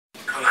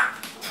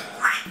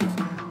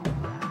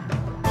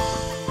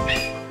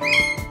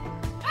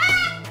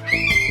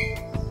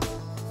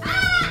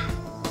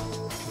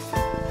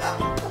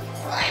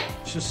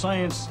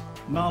science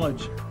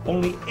knowledge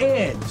only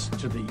adds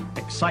to the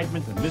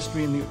excitement, the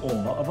mystery, and the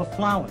awe of a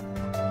flower.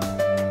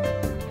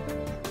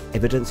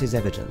 Evidence is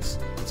evidence.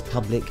 It's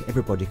public.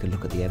 Everybody can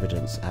look at the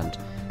evidence and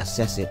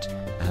assess it,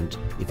 and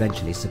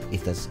eventually,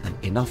 if there's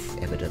enough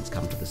evidence,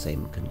 come to the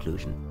same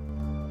conclusion.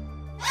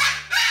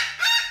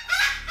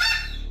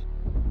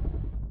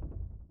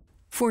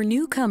 For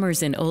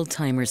newcomers and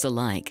old-timers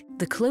alike,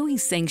 the Chloe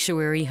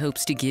Sanctuary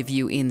hopes to give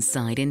you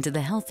insight into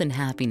the health and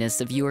happiness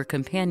of your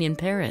companion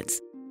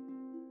parrots.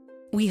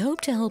 We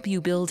hope to help you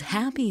build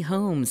happy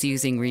homes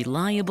using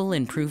reliable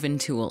and proven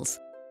tools.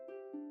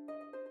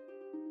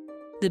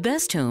 The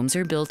best homes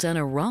are built on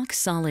a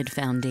rock-solid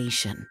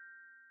foundation.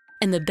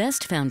 And the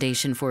best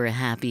foundation for a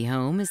happy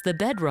home is the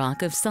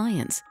bedrock of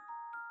science.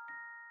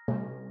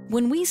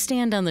 When we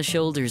stand on the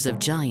shoulders of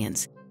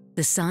giants,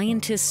 the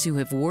scientists who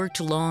have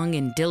worked long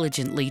and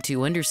diligently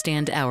to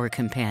understand our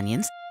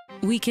companions,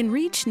 we can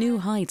reach new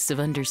heights of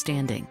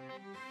understanding.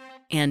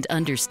 And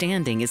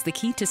understanding is the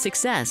key to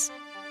success.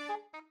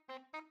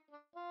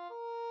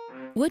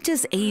 What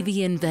does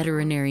avian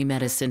veterinary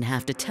medicine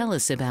have to tell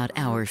us about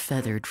our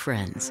feathered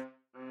friends?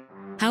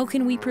 How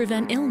can we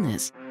prevent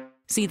illness,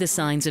 see the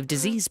signs of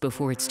disease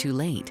before it's too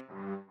late,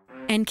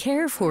 and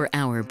care for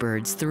our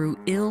birds through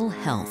ill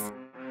health?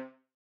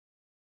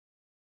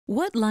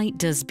 What light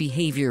does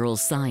behavioral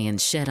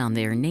science shed on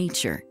their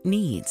nature,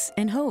 needs,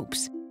 and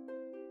hopes?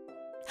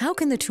 How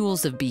can the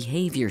tools of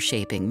behavior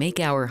shaping make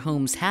our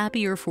homes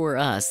happier for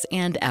us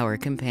and our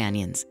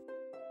companions?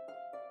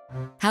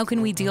 How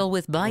can we deal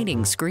with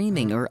biting,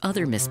 screaming, or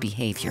other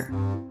misbehavior?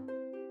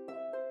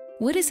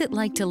 What is it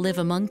like to live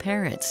among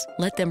parrots,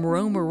 let them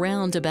roam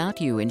around about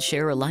you and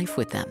share a life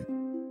with them?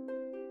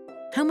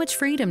 How much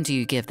freedom do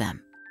you give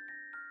them?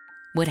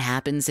 What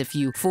happens if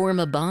you form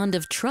a bond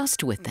of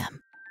trust with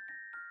them?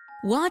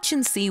 Watch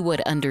and see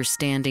what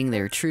understanding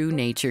their true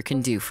nature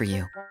can do for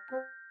you.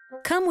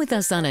 Come with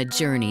us on a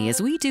journey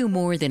as we do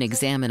more than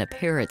examine a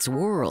parrot's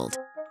world.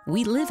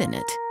 We live in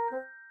it.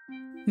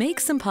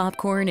 Make some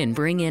popcorn and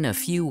bring in a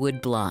few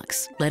wood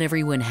blocks. Let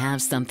everyone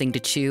have something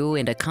to chew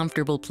and a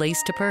comfortable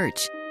place to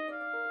perch.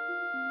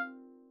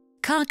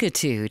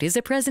 Cockatude is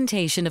a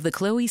presentation of the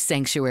Chloe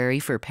Sanctuary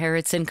for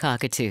Parrots and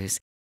Cockatoos,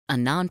 a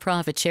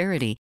nonprofit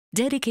charity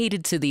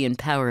dedicated to the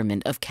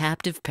empowerment of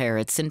captive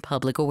parrots and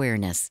public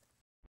awareness.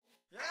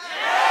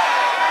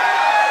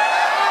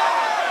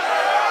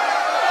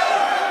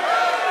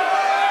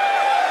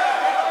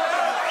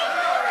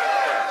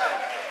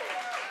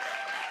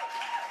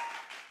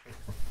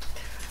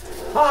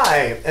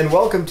 Hi, and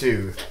welcome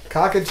to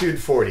Cockatude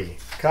 40,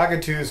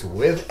 Cockatoos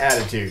with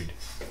Attitude.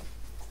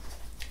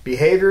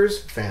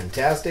 Behaviors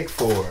Fantastic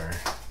Four.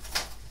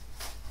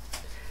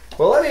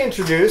 Well, let me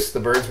introduce the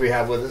birds we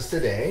have with us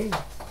today.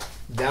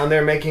 Down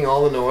there making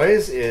all the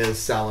noise is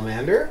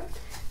Salamander,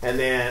 and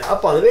then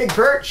up on the big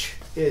perch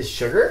is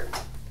Sugar.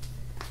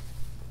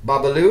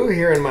 Babaloo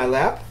here in my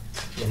lap,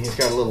 and he's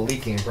got a little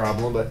leaking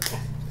problem, but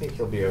I think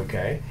he'll be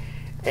okay.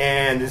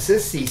 And this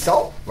is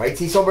Cecil, right,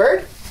 Cecil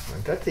bird?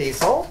 That's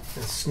Cecil.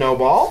 And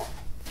Snowball.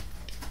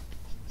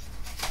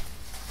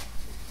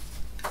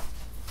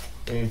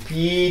 And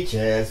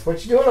Peaches.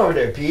 What you doing over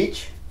there,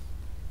 Peach?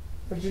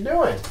 What you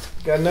doing?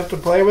 Got enough to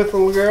play with,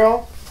 little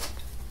girl?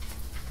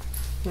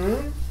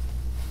 You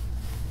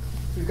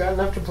got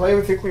enough to play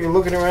with? You're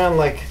looking around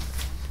like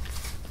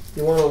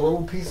you want a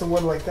little piece of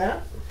wood like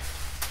that?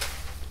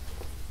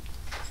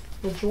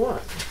 What you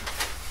want?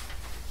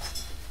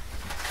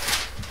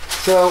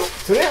 So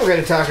today we're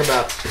going to talk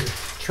about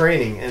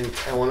training, and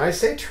when I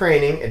say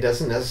training, it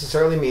doesn't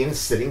necessarily mean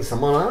sitting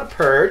someone on a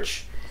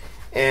perch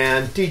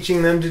and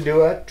teaching them to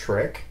do a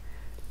trick.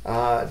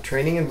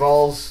 Training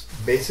involves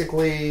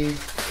basically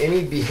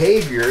any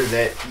behavior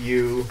that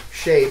you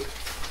shape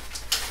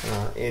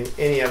in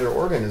any other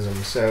organism.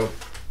 So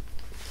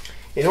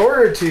in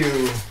order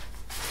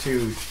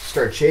to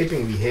start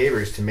shaping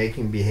behaviors, to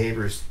making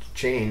behaviors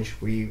change,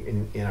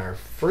 in our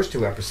first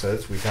two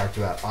episodes we talked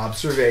about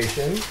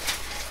observation,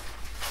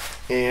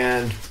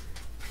 and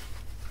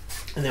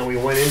then we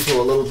went into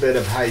a little bit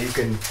of how you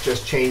can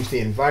just change the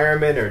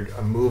environment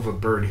or move a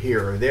bird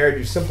here or there,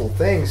 do simple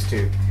things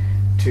to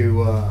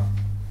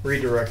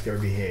redirect their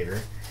behavior.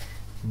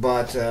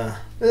 But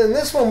in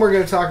this one we're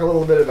going to talk a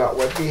little bit about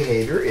what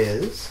behavior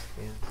is.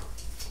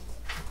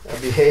 A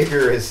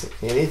behavior is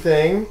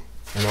anything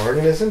an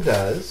organism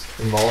does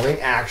involving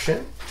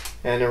action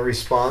and a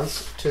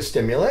response to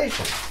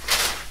stimulation.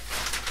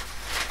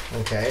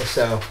 Okay,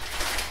 so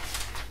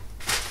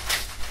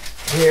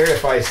here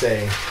if I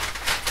say,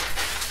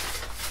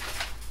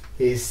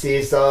 he's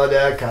Cecil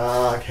the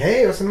cock.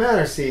 Hey, what's the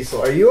matter,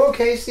 Cecil? Are you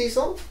okay,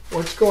 Cecil?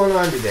 What's going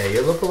on today?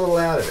 You look a little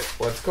out of it.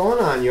 What's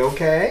going on? You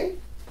okay?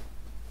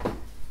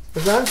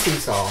 What's wrong,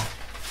 Cecil?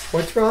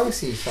 What's wrong,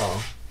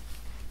 Cecil?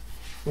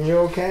 You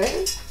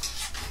okay?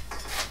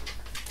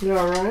 You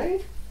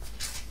alright?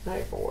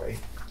 Hi, boy.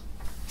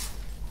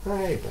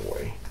 Hi,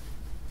 boy.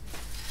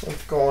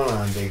 What's going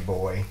on, big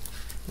boy?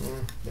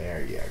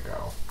 There you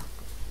go.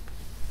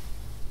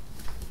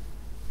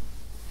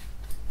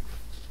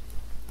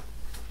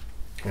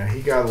 Now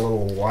he got a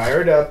little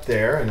wired up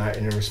there, and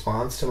in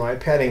response to my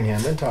petting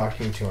him and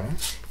talking to him,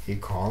 he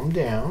calmed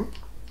down.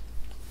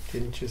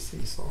 Didn't you,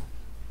 Cecil?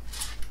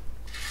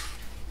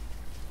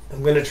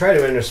 I'm going to try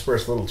to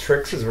intersperse little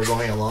tricks as we're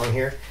going along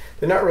here.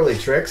 They're not really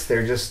tricks.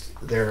 They're just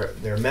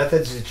they're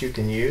methods that you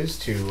can use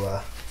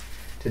to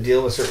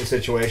deal with certain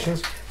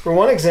situations. For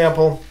one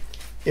example,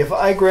 if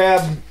I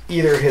grab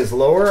either his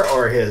lower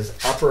or his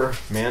upper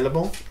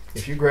mandible,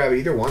 if you grab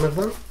either one of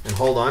them and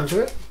hold on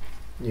to it,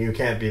 you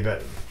can't be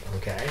bitten.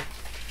 Okay.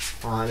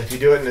 And if you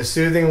do it in a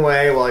soothing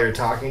way while you're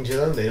talking to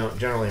them, they don't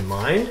generally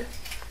mind.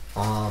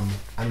 I'm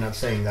not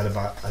saying that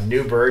about a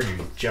new bird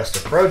you're just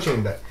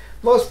approaching, but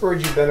most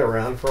birds you've been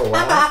around for a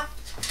while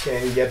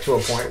can get to a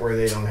point where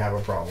they don't have a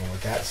problem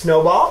with that.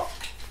 Snowball?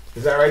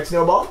 Is that right,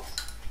 Snowball?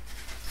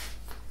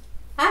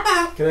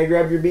 Can I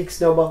grab your beak,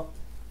 Snowball?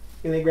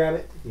 Can I grab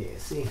it? Yeah,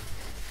 see.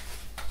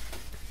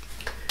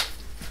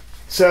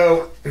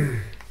 So,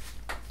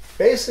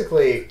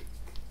 basically,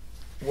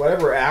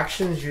 whatever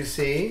actions you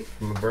see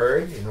from a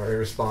bird, in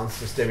response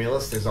to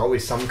stimulus, there's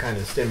always some kind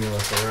of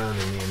stimulus around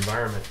in the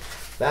environment.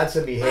 That's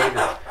a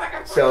behavior.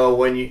 So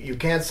when you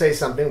can't say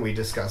something, we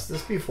discussed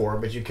this before,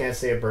 but you can't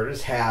say a bird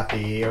is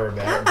happy, or a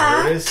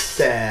bird is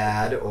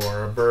sad,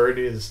 or a bird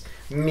is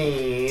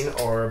mean,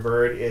 or a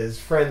bird is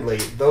friendly.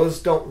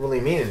 Those don't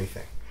really mean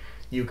anything.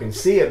 You can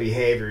see a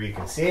behavior. You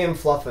can see him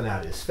fluffing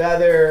out his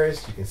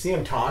feathers. You can see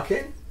him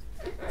talking.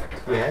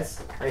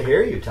 Yes, I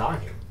hear you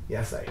talking.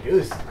 Yes, I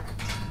do.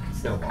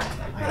 Snowball.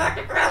 I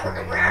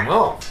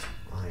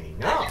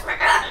know.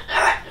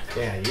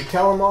 Yeah, you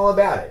tell him all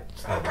about it.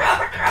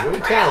 You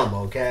tell him,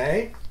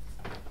 okay?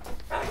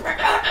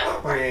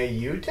 Yeah,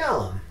 you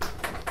tell him.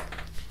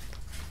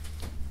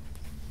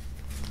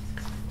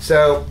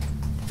 So,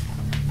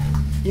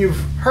 you've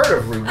heard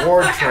of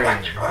reward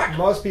training.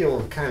 Most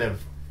people kind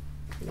of,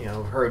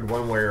 heard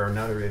one way or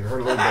another. They've heard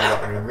a little bit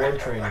about reward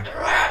training.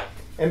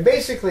 And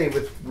basically,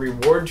 with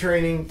reward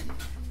training,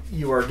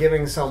 you are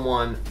giving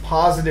someone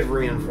positive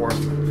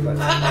reinforcement. But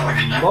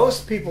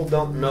most people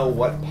don't know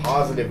what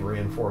positive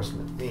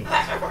reinforcement means.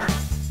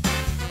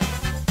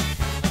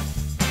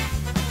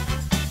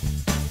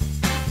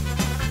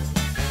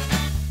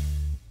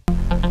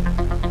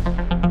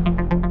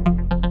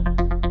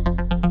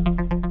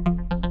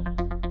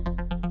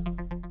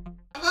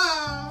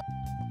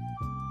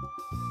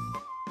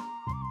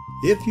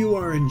 If you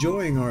are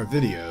enjoying our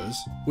videos,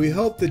 we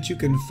hope that you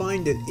can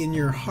find it in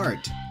your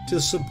heart to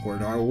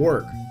support our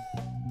work.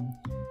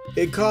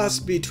 It costs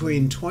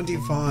between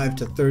 $25,000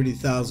 to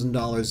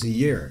 $30,000 a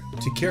year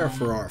to care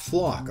for our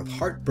flock of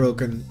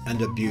heartbroken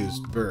and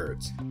abused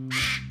birds.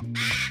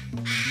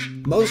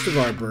 Most of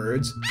our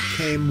birds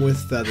came with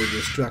feather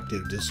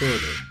destructive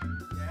disorder.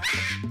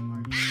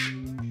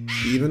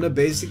 Even a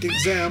basic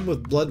exam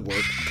with blood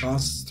work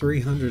costs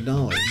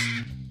 $300.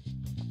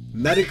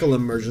 Medical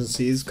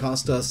emergencies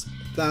cost us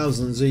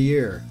thousands a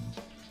year.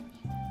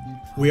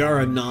 We are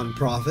a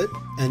non-profit,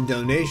 and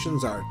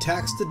donations are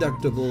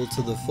tax-deductible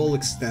to the full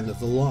extent of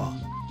the law.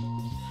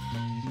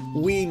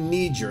 We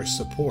need your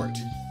support.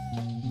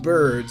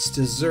 Birds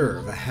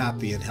deserve a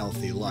happy and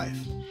healthy life.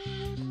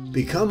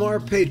 Become our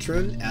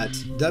patron at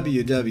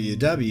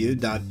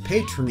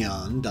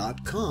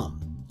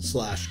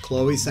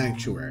www.patreon.com/Chloe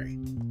Sanctuary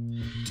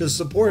to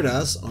support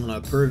us on a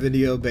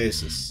per-video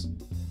basis,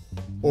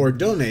 or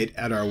donate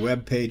at our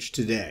webpage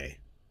today.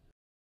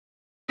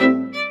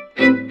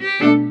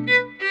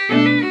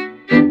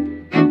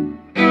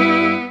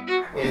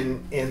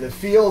 In the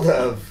field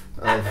of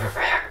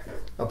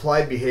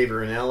applied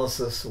behavior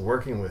analysis,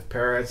 working with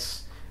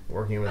parrots,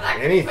 working with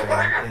anything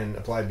in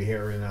applied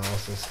behavior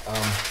analysis,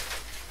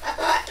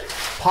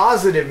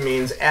 positive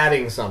means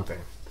adding something,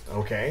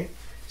 okay?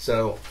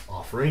 So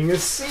offering a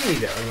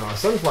seed, a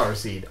sunflower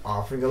seed,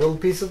 offering a little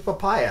piece of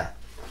papaya,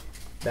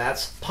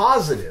 that's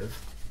positive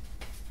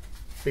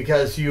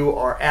because you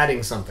are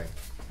adding something.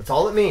 That's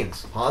all it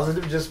means.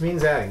 Positive just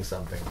means adding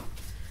something.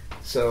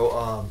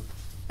 So,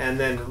 and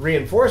then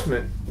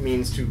reinforcement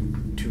means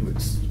to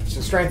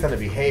strengthen a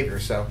behavior.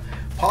 So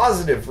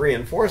positive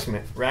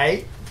reinforcement,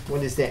 right?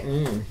 What does that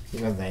mean?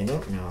 Because I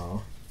don't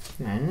know.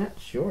 I'm not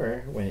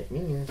sure what it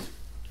means.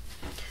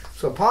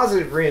 So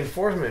positive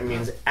reinforcement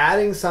means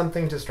adding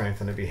something to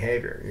strengthen a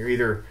behavior. You're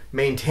either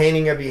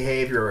maintaining a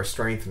behavior or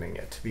strengthening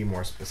it, to be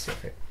more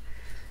specific.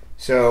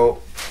 So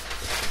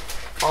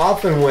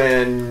often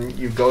when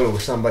you go to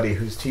somebody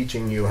who's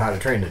teaching you how to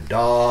train a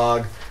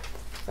dog,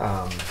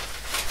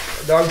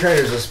 dog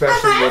trainers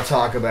especially will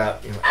talk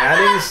about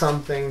adding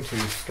something to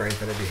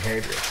strengthen a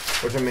behavior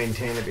or to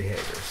maintain a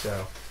behavior.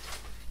 So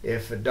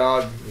if a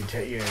dog, you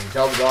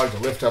tell the dog to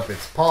lift up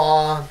its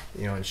paw,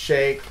 and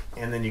shake,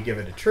 and then you give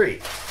it a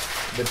treat.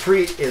 The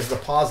treat is the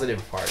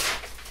positive part.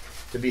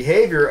 The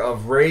behavior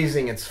of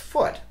raising its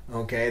foot,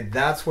 okay,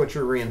 that's what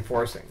you're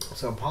reinforcing.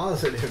 So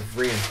positive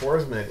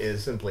reinforcement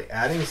is simply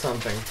adding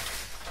something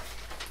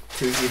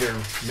to either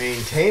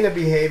maintain a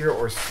behavior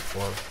or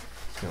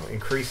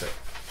increase it.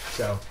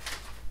 So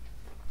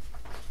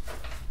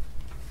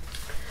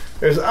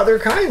there's other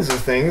kinds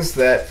of things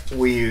that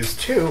we use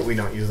too. We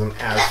don't use them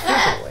as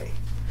frequently.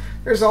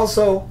 There's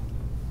also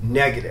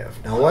negative.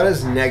 Now, what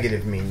does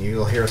negative mean?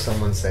 You'll hear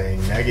someone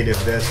saying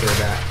negative this or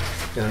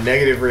that.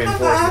 Negative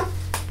reinforcement.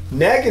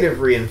 Negative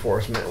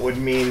reinforcement would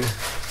mean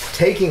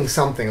taking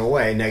something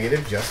away.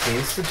 Negative just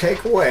means to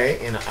take away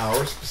in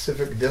our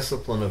specific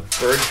discipline of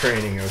bird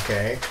training,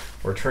 okay?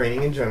 Or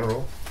training in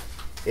general.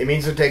 It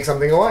means to take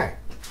something away.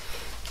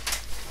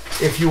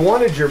 If you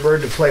wanted your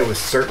bird to play with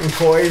certain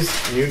toys,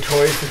 new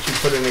toys that you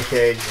put in a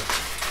cage,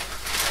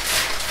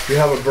 you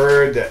have a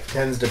bird that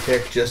tends to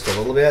pick just a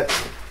little bit,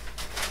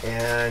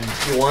 and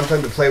you want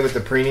them to play with the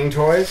preening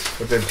toys,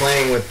 but they're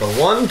playing with the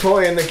one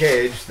toy in the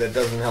cage that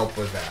doesn't help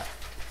with that.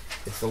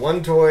 It's the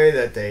one toy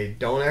that they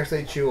don't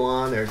actually chew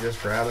on, they're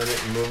just grabbing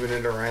it and moving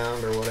it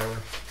around or whatever.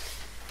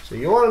 So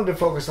you want them to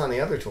focus on the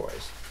other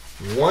toys.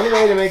 One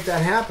way to make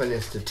that happen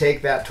is to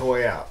take that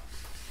toy out.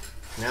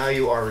 Now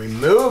you are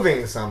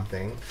removing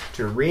something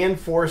to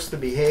reinforce the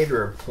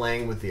behavior of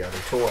playing with the other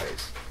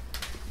toys.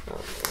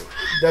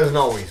 It doesn't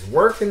always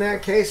work in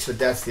that case, but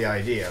that's the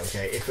idea,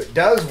 okay? If it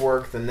does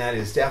work, then that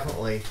is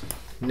definitely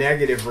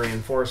negative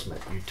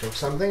reinforcement. You took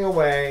something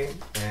away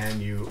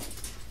and you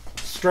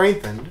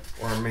strengthened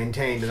or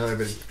maintained another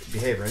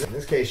behavior. In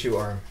this case, you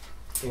are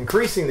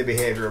increasing the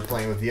behavior of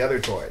playing with the other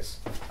toys.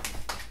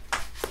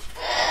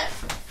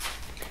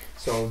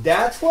 So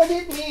that's what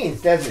it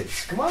means, doesn't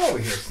it? Come on over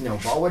here,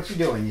 Snowball. What you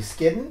doing? You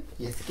skidding?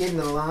 You skidding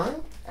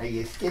along? Are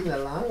you skidding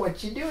along?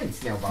 What you doing,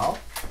 Snowball?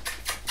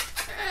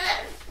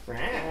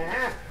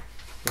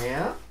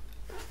 Yeah?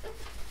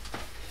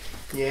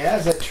 Yeah,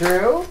 is it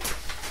true?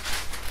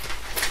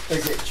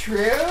 Is it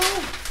true?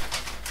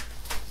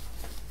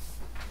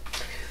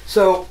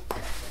 So,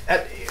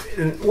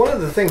 one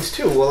of the things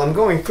too, while I'm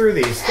going through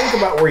these, think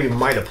about where you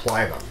might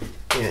apply them.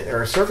 There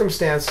are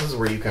circumstances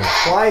where you can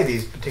apply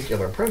these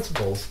particular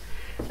principles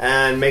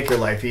and make your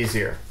life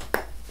easier.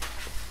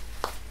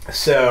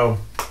 So,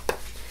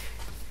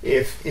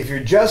 if you're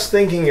just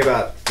thinking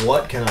about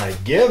what can I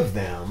give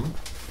them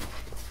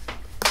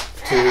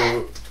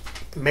to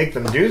make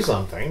them do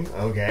something,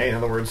 okay, in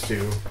other words,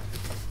 to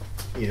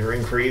either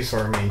increase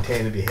or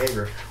maintain the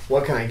behavior,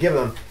 what can I give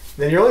them?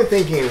 Then you're only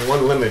thinking in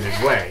one limited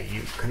way.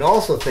 You can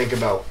also think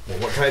about, well,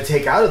 what can I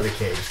take out of the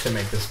cage to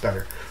make this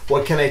better?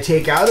 What can I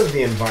take out of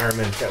the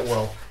environment that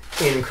will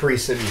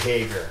increase the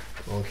behavior?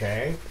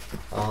 Okay?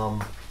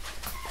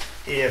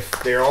 If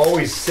they're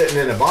always sitting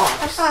in a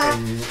box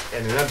and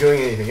they're not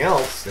doing anything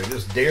else, they're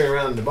just digging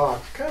around in the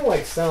box, kind of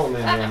like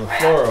Salamander on the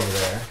floor over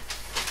there.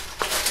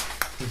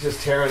 He's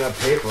just tearing up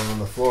paper on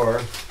the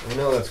floor. I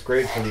know that's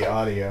great for the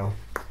audio.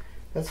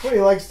 That's what he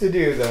likes to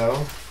do,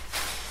 though.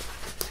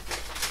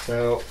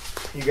 So,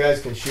 you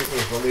guys can shoot me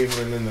for leaving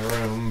him in the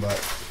room, but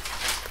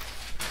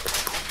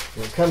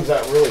it comes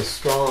out really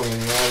strong in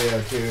the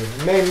audio, too.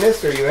 Hey,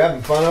 mister, you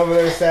having fun over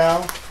there,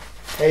 Sal?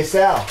 Hey,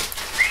 Sal.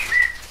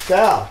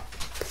 Sal.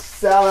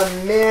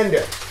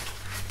 Salamander.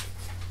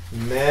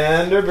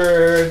 Mander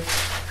bird.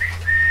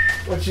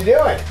 What you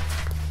doing?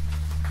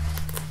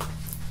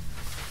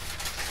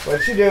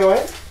 What you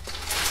doing?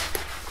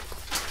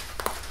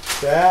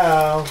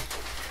 Sal.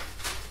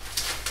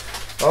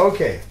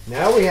 Okay,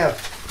 now we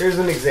have, here's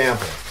an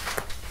example.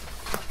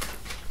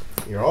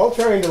 You're all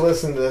trying to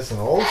listen to this, and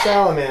old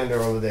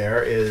Salamander over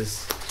there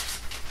he's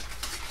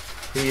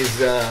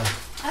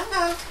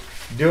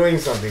doing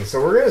something. So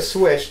we're going to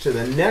switch to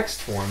the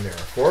next form. There are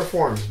 4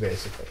 forms,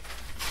 basically.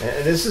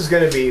 And this is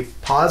going to be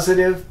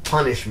positive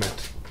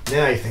punishment.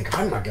 Now you think,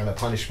 I'm not going to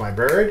punish my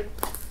bird.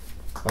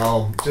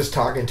 Well, just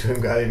talking to him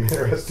got him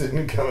interested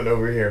in coming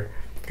over here.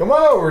 Come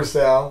on over,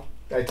 Sal.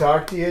 I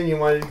talked to you and you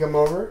wanted to come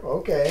over?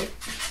 Okay.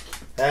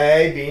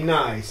 Hey, be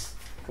nice.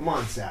 Come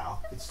on,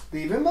 Sal.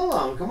 Leave him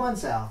alone. Come on,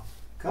 Sal.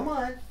 Come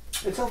on.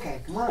 It's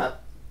okay. Come on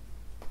up.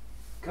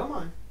 Come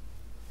on.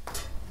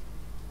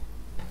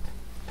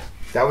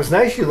 That was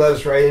nice. You led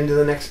us right into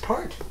the next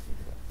part.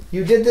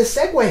 You did the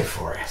segue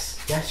for us.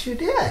 Yes, you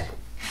did.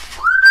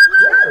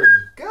 Very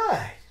good.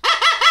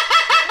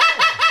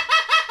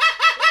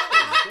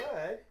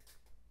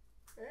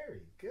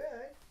 Very good.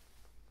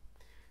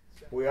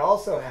 We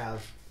also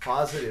have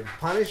positive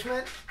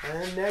punishment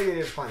and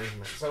negative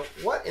punishment. So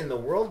what in the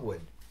world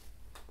would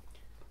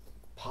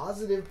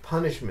positive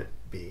punishment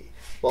be?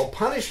 Well,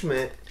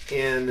 punishment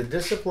in the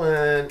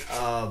discipline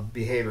of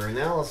behavior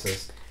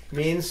analysis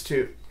means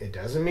it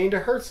doesn't mean to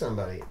hurt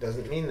somebody. It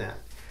doesn't mean that.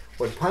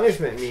 What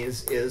punishment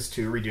means is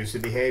to reduce a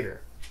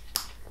behavior.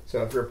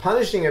 So if you're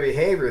punishing a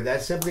behavior,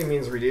 that simply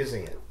means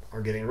reducing it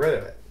or getting rid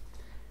of it.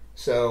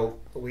 So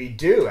we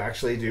do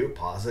actually do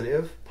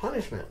positive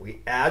punishment.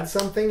 We add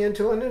something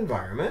into an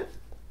environment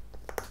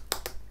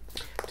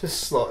to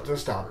stop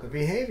the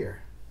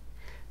behavior.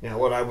 Now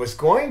what I was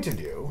going to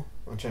do,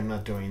 which I'm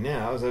not doing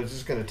now, is I was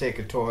just going to take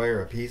a toy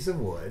or a piece of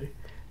wood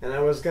and I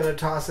was going to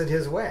toss it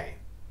his way.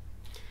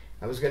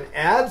 I was going to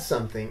add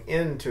something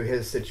into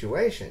his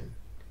situation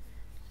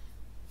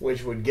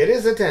which would get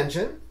his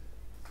attention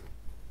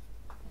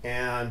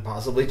and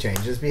possibly change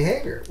his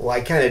behavior. Well,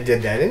 I kind of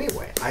did that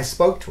anyway. I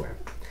spoke to him.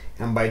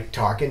 And by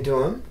talking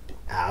to him,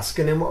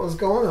 asking him what was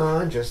going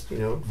on, just,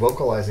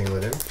 vocalizing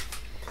with him,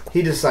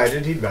 he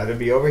decided he'd rather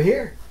be over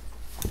here.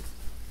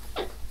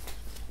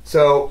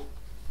 So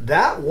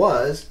that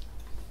was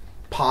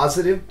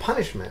positive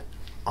punishment.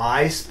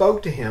 I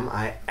spoke to him.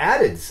 I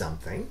added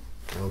something.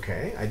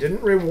 Okay? I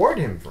didn't reward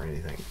him for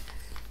anything.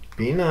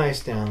 Be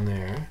nice down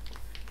there.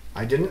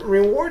 I didn't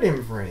reward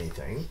him for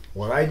anything.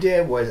 What I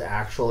did was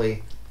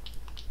actually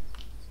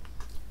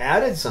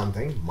added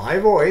something, my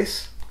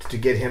voice, to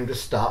get him to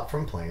stop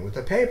from playing with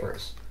the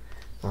papers.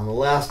 On the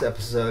last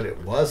episode, it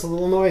was a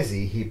little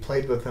noisy. He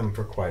played with them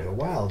for quite a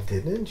while,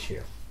 didn't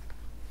you?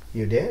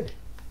 You did.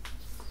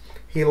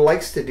 He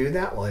likes to do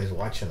that while he's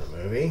watching a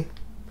movie.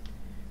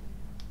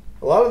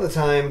 A lot of the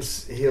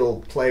times,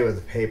 he'll play with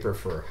the paper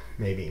for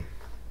maybe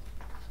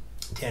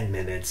 10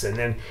 minutes, and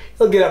then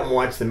he'll get up and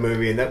watch the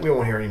movie, and then we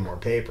won't hear any more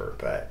paper.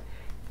 But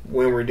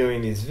when we're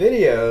doing these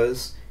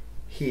videos,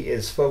 he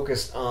is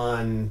focused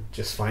on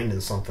just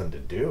finding something to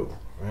do,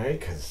 right?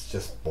 Because it's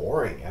just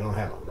boring. I don't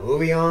have a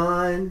movie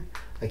on.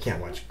 I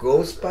can't watch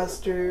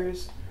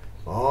Ghostbusters.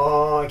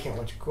 Oh, I can't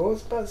watch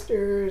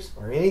Ghostbusters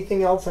or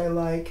anything else I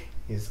like.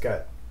 He's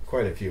got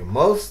quite a few.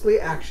 Mostly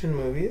action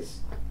movies.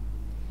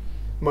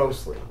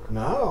 Mostly.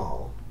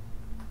 No.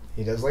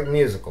 He does like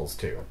musicals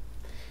too.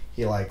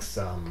 He likes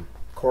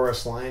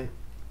Chorus Line.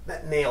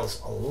 That nail's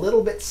a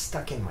little bit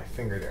stuck in my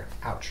finger there.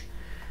 Ouch.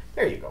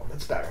 There you go.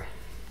 That's better.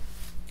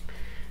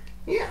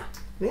 Yeah.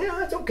 Yeah,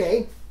 that's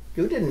okay.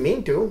 You didn't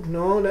mean to.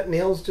 No, that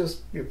nail's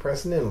just, you're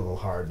pressing in a little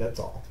hard. That's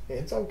all.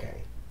 It's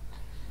okay.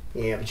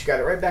 Yeah, but you got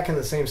it right back in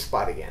the same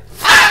spot again.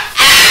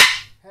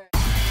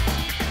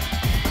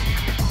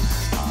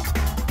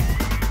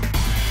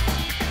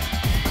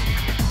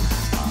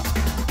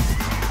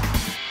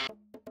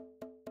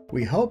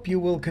 We hope you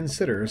will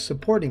consider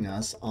supporting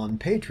us on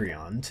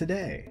Patreon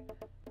today.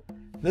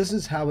 This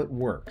is how it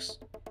works.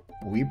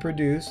 We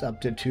produce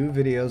up to 2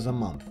 videos a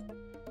month.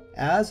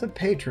 As a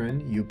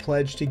patron, you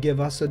pledge to give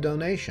us a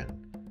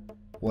donation,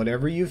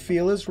 whatever you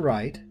feel is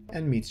right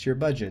and meets your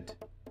budget.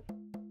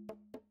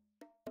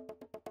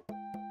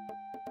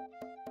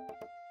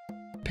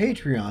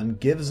 Patreon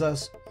gives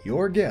us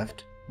your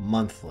gift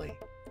monthly.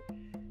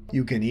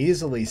 You can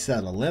easily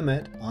set a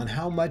limit on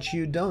how much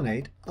you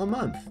donate a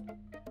month.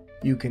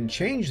 You can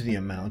change the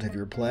amount of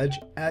your pledge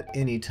at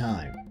any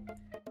time.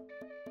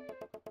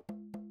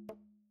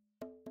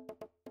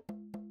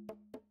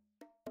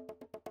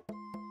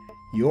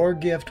 Your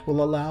gift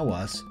will allow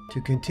us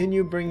to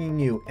continue bringing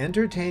you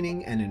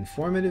entertaining and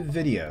informative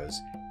videos.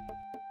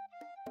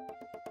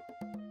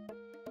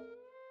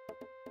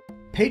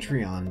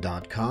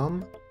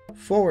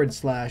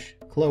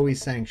 Patreon.com/Chloe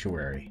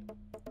Sanctuary.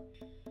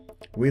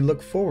 We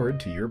look forward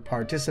to your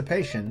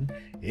participation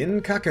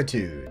in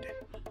Cockatude.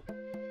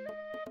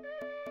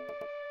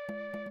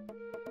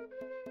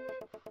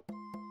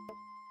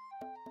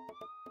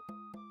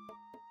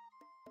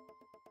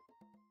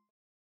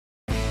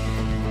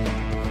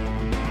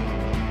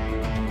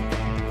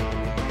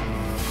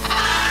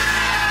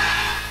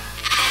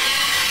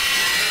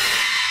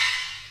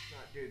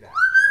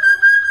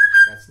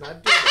 Let's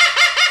not do that.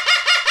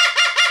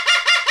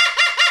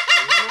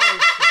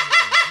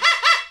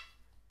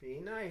 Be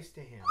nice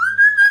to him.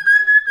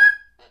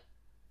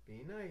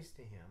 Be nice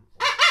to him.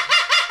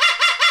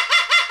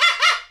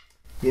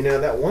 You know,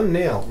 that one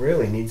nail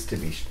really needs to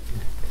be...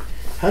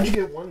 How'd you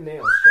get one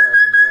nail sharp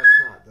and the rest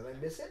not? Did I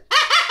miss it?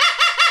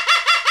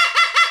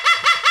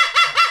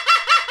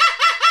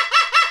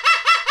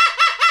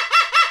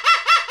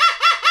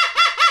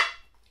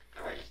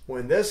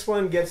 When this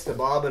one gets to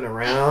bobbing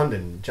around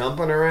and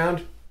jumping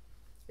around,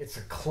 it's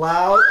a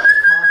cloud of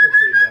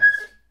cockatoo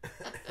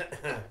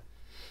dust.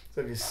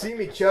 So if you see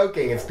me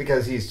choking, it's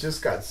because he's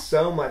just got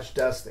so much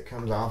dust that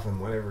comes off him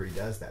whenever he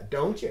does that.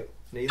 Don't you?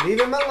 Now you leave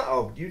him alone.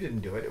 Oh, you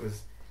didn't do it. It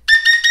was...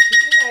 You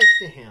be nice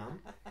to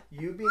him.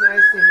 You be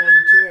nice to him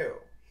too.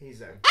 He's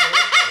a good boy.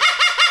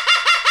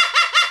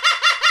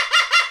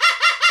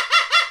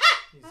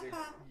 He's a...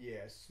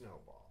 Yes,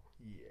 Snowball.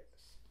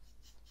 Yes.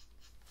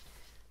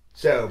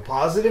 So,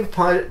 positive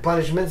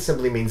punishment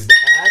simply means to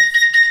add...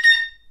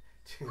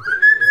 you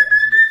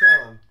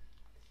tell him.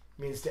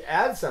 Means to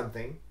add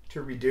something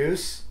to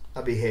reduce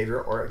a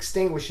behavior or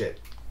extinguish it.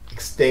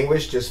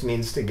 Extinguish just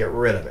means to get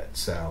rid of it.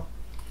 So,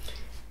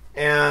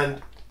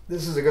 and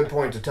this is a good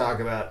point to talk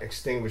about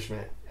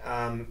extinguishment.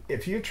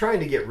 If you're trying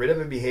to get rid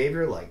of a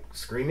behavior like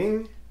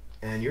screaming,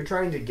 and you're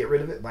trying to get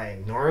rid of it by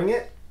ignoring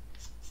it,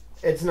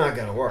 it's not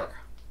going to work.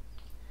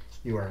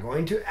 You are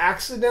going to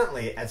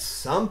accidentally, at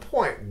some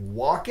point,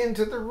 walk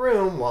into the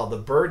room while the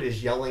bird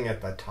is yelling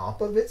at the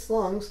top of its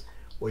lungs,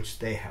 which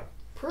they have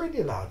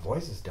pretty loud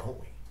voices, don't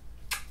we?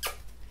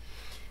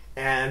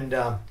 And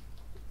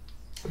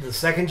the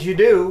second you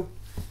do,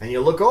 and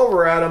you look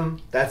over at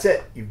them, that's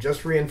it. You've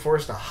just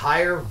reinforced a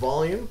higher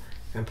volume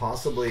and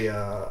possibly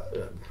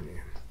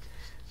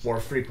more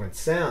frequent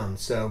sound.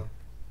 So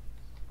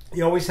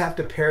you always have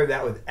to pair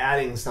that with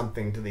adding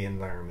something to the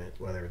environment,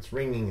 whether it's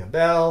ringing a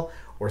bell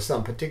or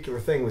some particular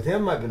thing. With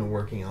him, I've been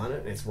working on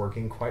it, and it's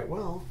working quite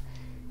well.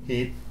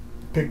 He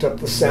picked up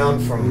the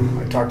sound from,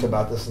 I talked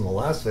about this in the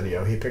last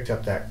video, he picked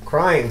up that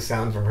crying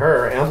sound from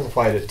her,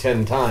 amplified it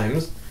 10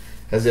 times,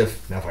 as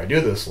if, now if I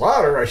do this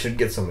louder, I should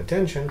get some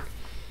attention.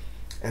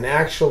 And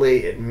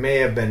actually, it may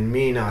have been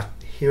me not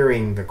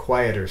hearing the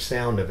quieter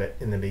sound of it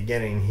in the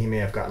beginning. He may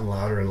have gotten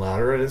louder and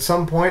louder, and at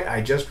some point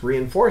I just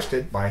reinforced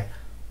it by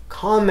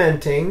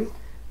commenting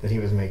that he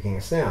was making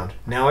a sound.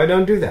 Now I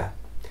don't do that.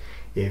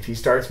 If he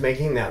starts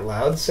making that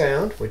loud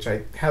sound, which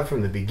I have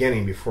from the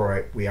beginning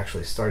before we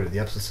actually started the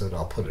episode,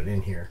 I'll put it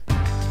in here.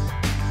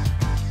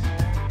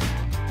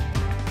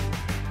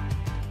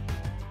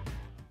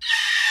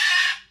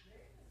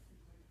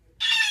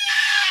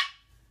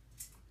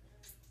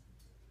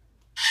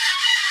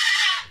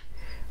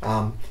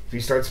 If he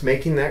starts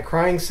making that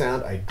crying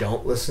sound, I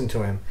don't listen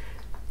to him.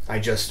 I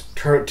just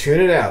tune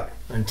it out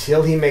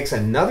until he makes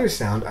another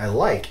sound I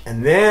like,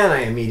 and then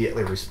I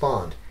immediately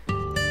respond.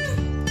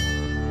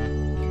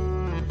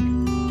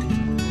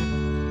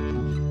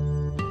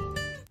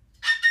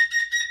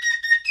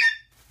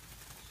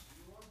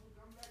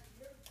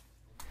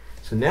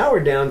 So now we're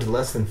down to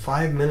less than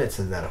 5 minutes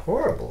of that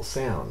horrible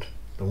sound,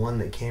 the one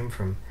that came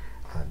from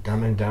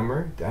Dumb and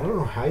Dumber. I don't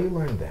know how you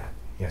learned that.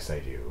 Yes, I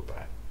do,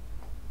 but,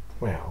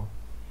 well.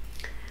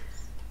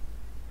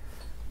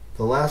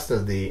 The last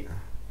of the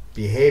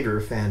behavior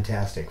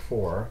Fantastic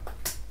Four.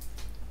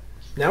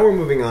 Now we're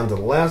moving on to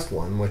the last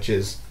one, which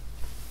is,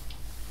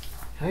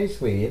 hi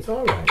sweetie, it's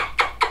all right.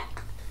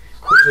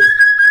 Which is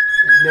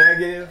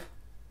negative.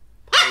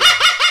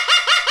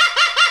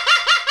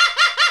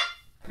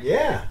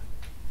 Yeah.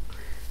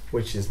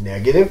 Which is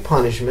negative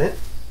punishment,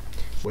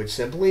 which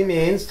simply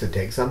means to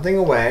take something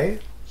away,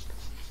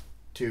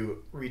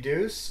 to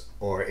reduce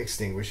or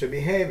extinguish a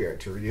behavior,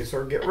 to reduce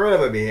or get rid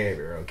of a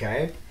behavior,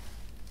 okay?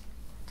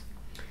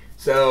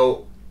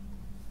 So,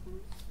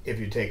 if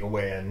you take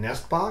away a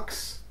nest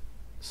box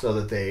so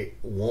that they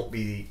won't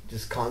be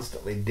just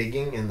constantly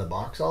digging in the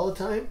box all the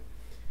time,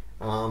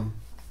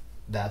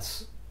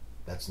 that's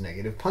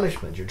negative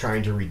punishment. You're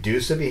trying to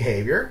reduce a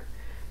behavior,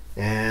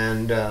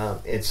 and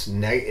it's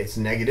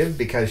negative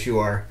because you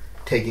are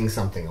taking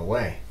something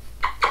away.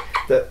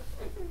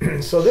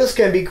 So this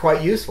can be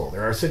quite useful.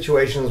 There are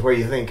situations where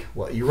you think,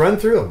 well, you run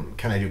through them.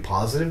 Can I do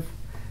positive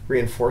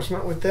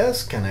reinforcement with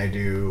this? Can I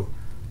do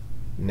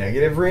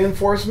negative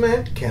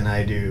reinforcement? Can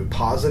I do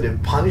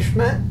positive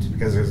punishment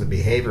because there's a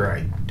behavior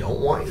I don't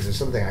want? Is there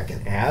something I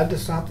can add to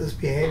stop this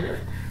behavior?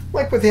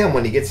 Like with him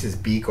when he gets his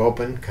beak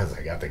open, because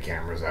I got the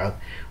cameras out,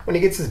 when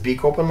he gets his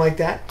beak open like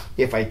that,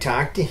 if I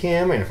talk to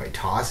him and if I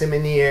toss him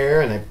in the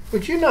air, and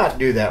would you not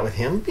do that with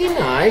him? Be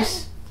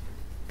nice.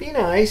 Be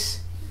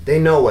nice. They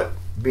know what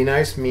be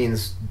nice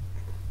means.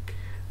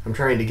 I'm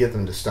trying to get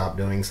them to stop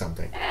doing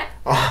something.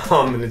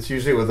 And it's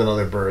usually with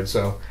another bird,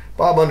 so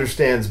Bob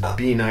understands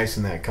be nice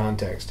in that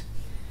context.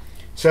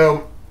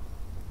 So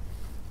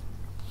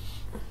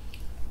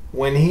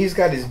when he's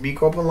got his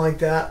beak open like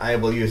that, I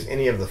will use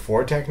any of the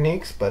 4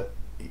 techniques, but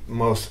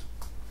most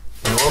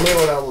normally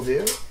what I will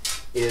do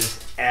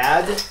is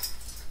add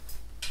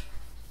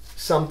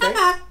something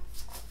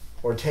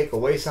or take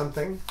away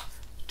something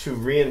to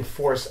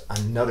reinforce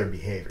another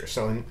behavior.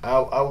 So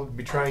I'll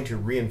be trying to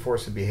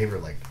reinforce a behavior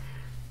like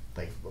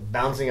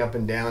bouncing up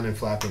and down and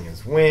flapping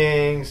his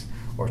wings,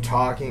 or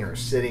talking or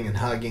sitting and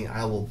hugging.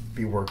 I will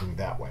be working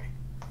that way.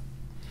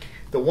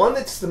 The one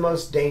that's the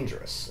most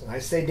dangerous, and I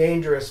say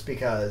dangerous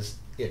because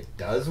it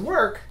does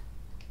work,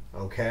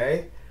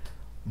 okay,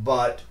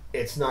 but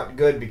it's not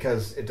good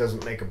because it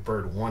doesn't make a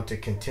bird want to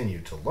continue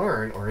to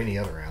learn, or any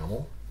other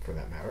animal for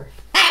that matter.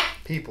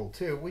 People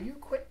too. Will you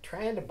quit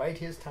trying to bite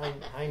his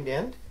hind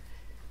end?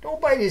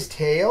 Don't bite his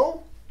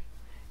tail.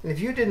 And if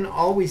you didn't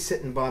always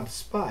sit in Bob's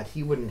spot,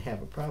 he wouldn't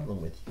have a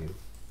problem with you.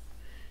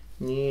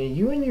 Yeah,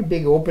 you and your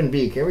big open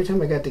beak every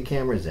time I got the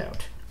cameras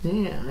out.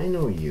 Yeah, I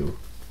know you.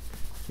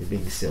 You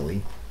big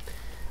silly.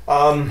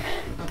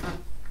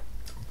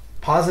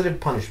 Positive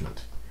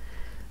punishment.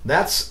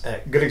 That's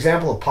a good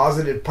example of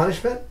positive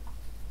punishment.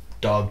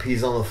 Dog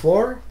pees on the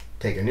floor,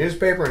 take a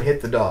newspaper and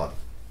hit the dog.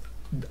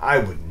 I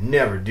would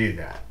never do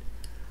that.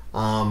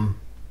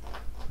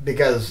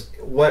 Because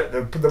what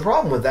the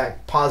problem with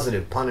that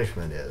positive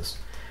punishment is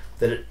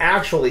that it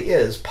actually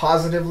is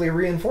positively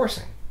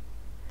reinforcing.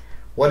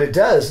 What it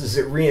does is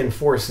it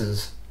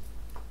reinforces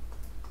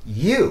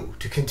you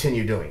to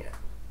continue doing it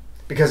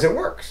because it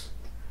works.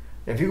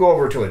 If you go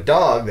over to a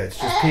dog that's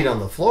just peed on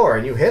the floor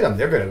and you hit them,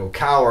 they're going to go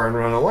cower and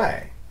run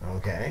away.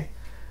 Okay?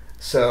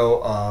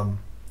 So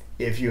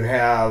if you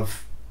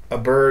have a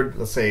bird,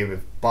 let's say if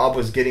Bob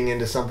was getting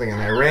into something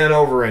and I ran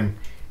over and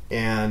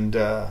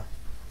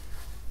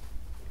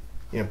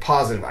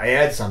positive, I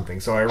add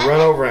something. So I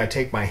run over and I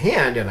take my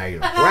hand and I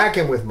whack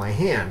him with my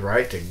hand,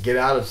 right, to get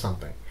out of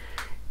something.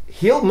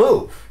 He'll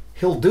move.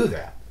 He'll do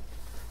that.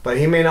 But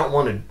he may not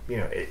want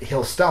to,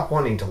 he'll stop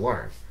wanting to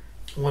learn.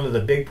 One of the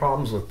big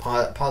problems with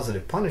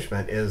positive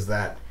punishment is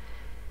that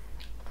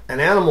an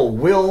animal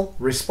will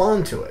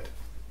respond to it.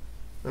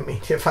 I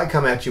mean, if I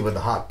come at you with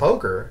a hot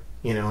poker,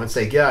 and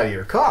say, get out of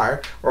your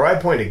car, or I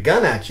point a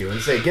gun at you and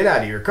say, get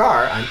out of your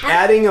car, I'm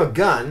adding a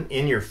gun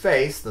in your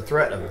face, the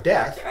threat of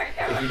death.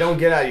 If you don't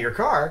get out of your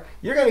car,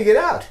 you're going to get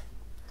out.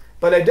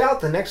 But I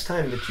doubt the next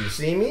time that you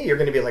see me, you're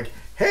going to be like,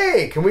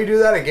 hey, can we do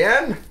that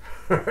again?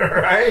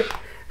 Right?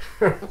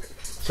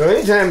 So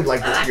anytime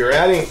like you're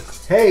adding,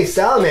 hey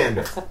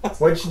salamander,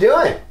 what you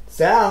doing?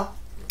 Sal,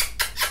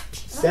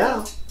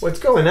 what's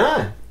going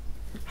on?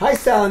 Hi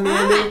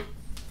salamander,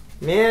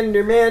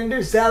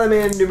 mander,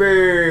 salamander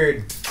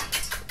bird.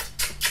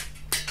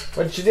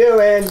 What you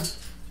doing?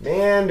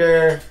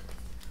 Mander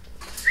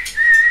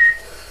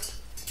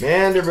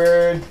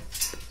bird.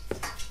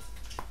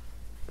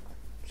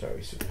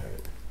 Sorry,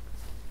 sweetheart.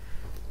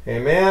 Hey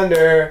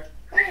Mander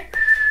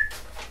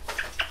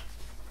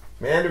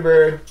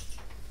bird.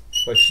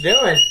 What you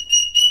doing?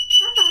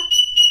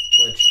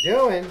 What you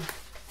doing?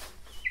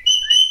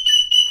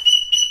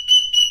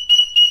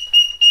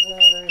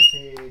 Hi,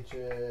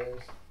 Peaches.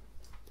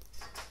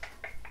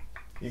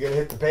 You gonna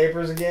hit the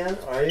papers again?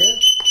 Are you?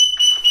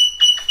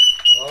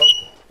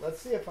 Okay.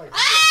 Let's see if I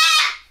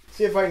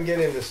can get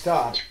him to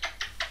stop.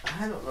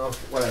 I don't know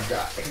what I've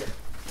got here.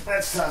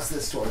 Let's toss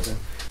this towards him.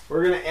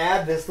 We're gonna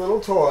add this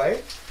little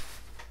toy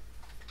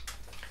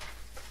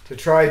to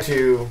try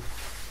to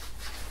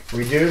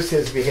reduce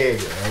his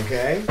behavior,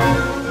 okay?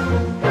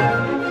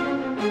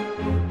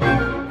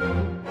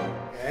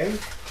 Okay.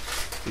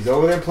 He's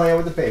over there playing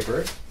with the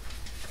paper.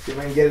 See if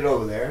I can get it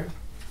over there.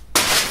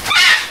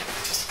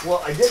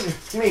 Well, I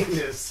didn't mean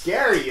to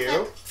scare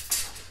you.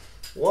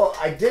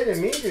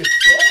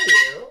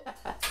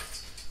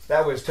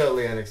 That was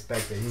totally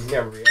unexpected. He's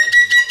never reacted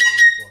that way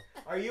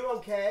before. Are you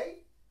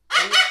okay?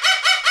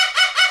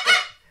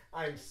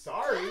 I'm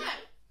sorry.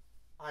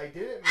 I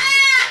didn't mean to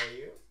scare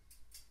you.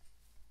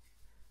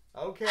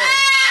 Okay,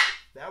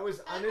 that was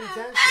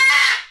unintentional.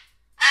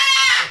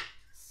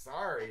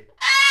 Sorry.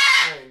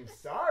 I'm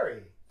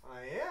sorry.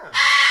 I am.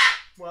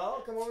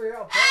 Well, come over here,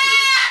 I'll pet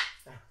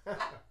you.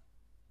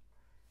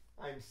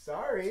 I'm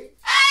sorry.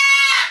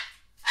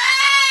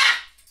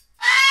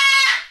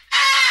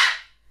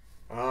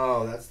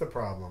 Oh, that's the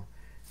problem.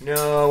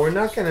 No, we're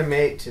not going to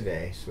mate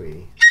today,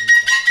 sweetie.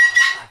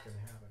 It's not going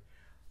to happen.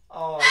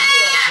 Oh, are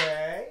you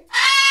okay?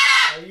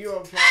 Are you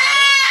okay?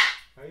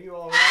 Are you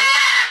all right?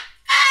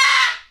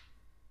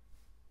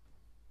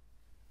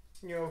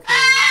 You okay?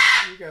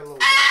 You got a little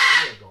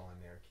diarrhea going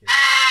there, kid.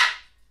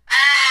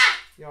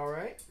 You all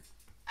right?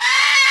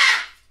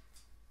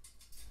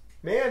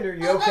 Mander,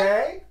 you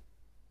okay?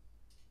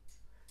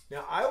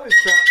 Now, I was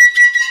trying...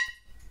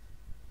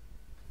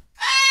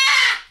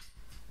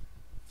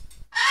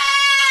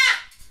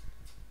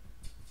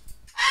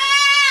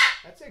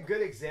 That's a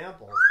good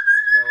example of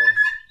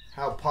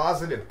how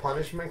positive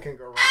punishment can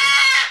go wrong.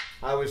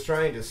 I was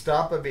trying to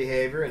stop a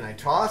behavior and I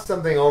tossed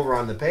something over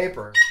on the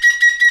paper.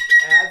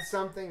 Add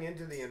something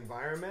into the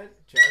environment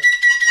just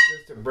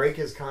to break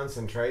his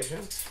concentration.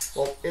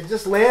 Well, it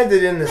just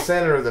landed in the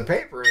center of the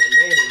paper and it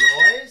made a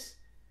noise.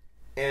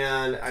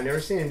 And I've never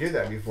seen him do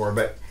that before,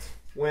 but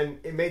when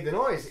it made the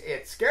noise,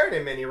 it scared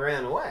him and he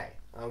ran away.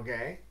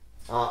 Okay?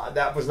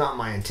 That was not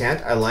my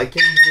intent. I like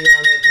him to be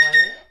on there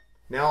playing.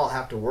 Now I'll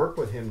have to work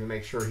with him to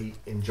make sure he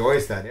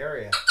enjoys that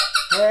area.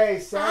 Hey,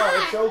 Sal,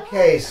 it's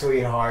okay,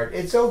 sweetheart.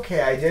 It's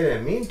okay. I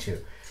didn't mean to.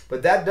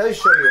 But that does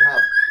show you how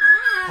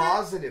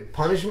positive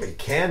punishment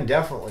can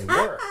definitely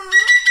work.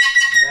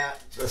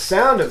 The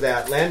sound of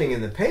that landing in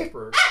the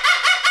paper,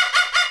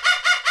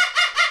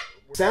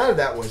 the sound of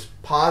that was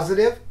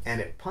positive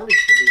and it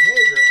punished the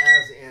behavior,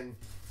 as in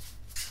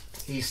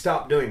he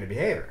stopped doing the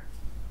behavior.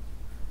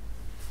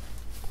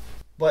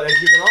 But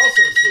as you can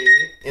also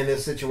see in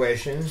this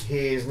situation,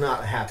 he's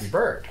not a happy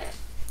bird.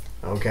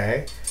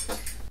 Okay?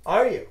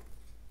 Are you?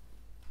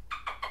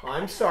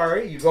 I'm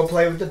sorry. You go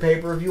play with the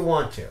paper if you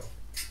want to.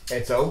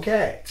 It's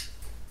okay.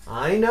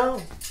 I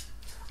know.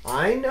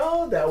 I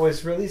know that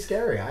was really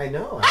scary. I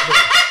know.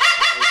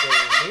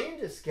 I didn't mean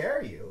to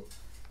scare you.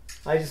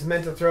 I just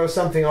meant to throw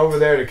something over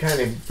there to kind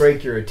of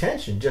break your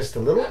attention. Just a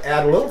little,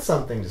 add a little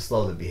something to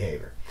slow the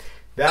behavior.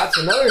 That's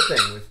another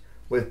thing.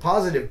 With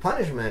positive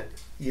punishment,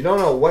 you don't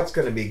know what's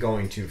going to be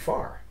going too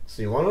far.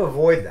 So you want to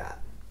avoid that.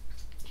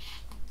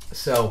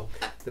 So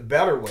the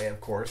better way,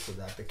 of course,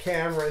 without the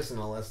cameras and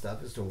all that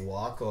stuff, is to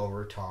walk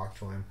over, talk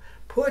to him,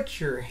 put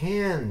your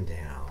hand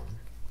down,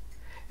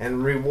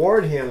 and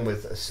reward him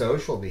with a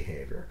social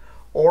behavior,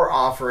 or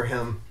offer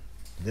him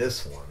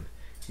this one.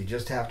 You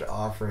just have to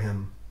offer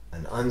him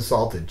an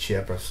unsalted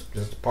chip, or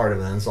just part of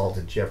an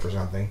unsalted chip or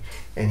something,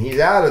 and he's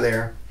out of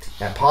there.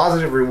 That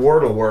positive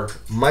reward will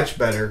work much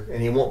better,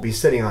 and he won't be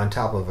sitting on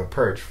top of a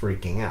perch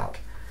freaking out.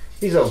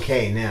 He's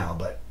okay now,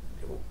 but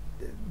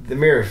the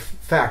mere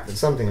fact that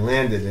something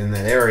landed in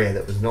that area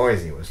that was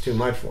noisy was too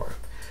much for him.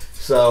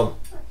 So,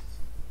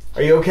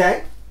 are you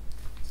okay?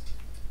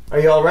 Are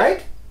you all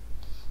right?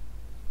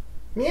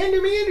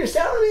 Meander,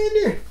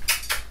 salamander.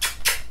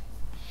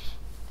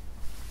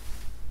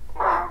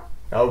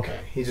 Okay,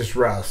 he just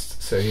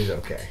roused, so he's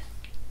okay.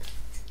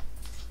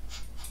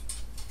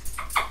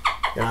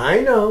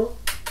 I know.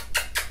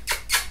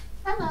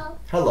 Hello.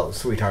 Hello,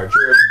 sweetheart.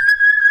 You're a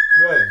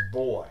good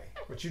boy.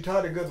 But you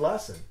taught a good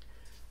lesson.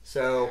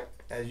 So,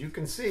 as you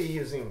can see,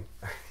 using...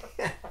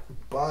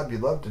 Bob, you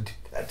love to do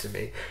that to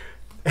me.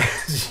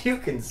 As you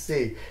can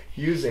see,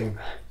 using,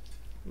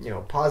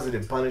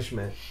 positive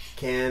punishment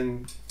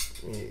can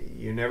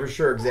You're never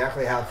sure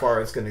exactly how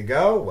far it's going to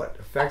go, what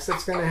effects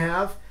it's going to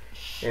have.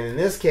 And in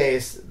this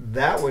case,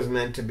 that was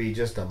meant to be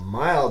just a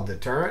mild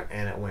deterrent,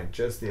 and it went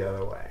just the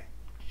other way.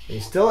 He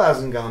still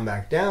hasn't gone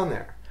back down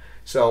there.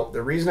 So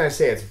the reason I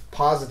say it's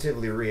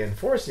positively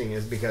reinforcing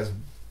is because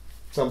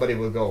somebody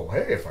will go,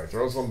 hey, if I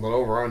throw something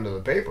over onto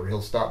the paper,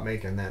 he'll stop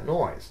making that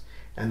noise.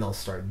 And they'll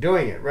start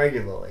doing it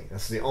regularly.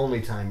 That's the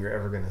only time you're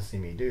ever going to see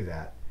me do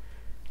that.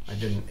 I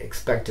didn't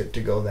expect it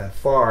to go that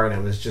far, and I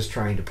was just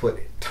trying to put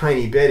a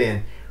tiny bit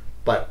in.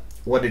 But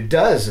what it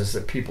does is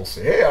that people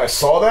say, hey, I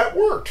saw that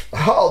worked.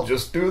 I'll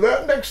just do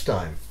that next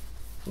time.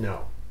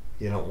 No,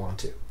 you don't want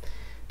to.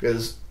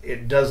 Because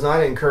it does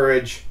not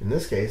encourage, in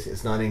this case,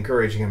 it's not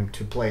encouraging him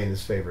to play in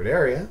his favorite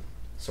area.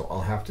 So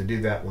I'll have to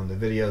do that when the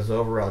video's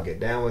over. I'll get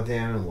down with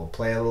him, and we'll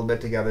play a little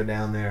bit together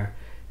down there,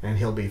 and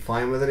he'll be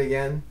fine with it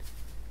again.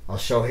 I'll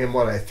show him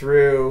what I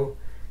threw,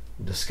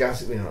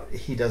 discuss it.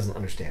 He doesn't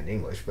understand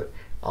English, but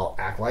I'll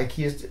act like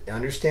he's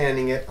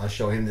understanding it. I'll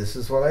show him this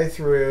is what I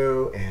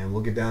threw, and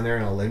we'll get down there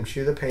and I'll let him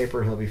chew the paper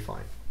and he'll be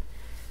fine.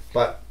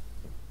 But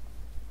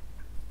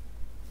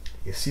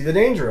you see the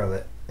danger of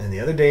it. And the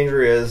other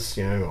danger is,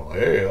 go,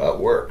 hey, that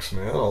works,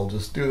 man. I'll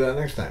just do that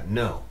next time.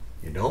 No,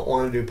 you don't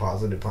want to do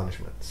positive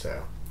punishment.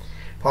 So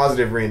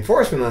positive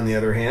reinforcement, on the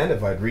other hand,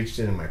 if I'd reached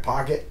in my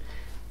pocket,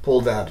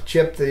 pulled out a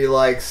chip that he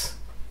likes,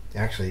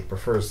 actually he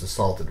prefers the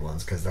salted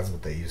ones because that's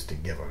what they used to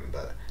give him,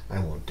 but I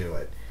won't do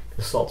it.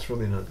 The salt's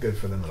really not good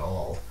for them at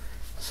all.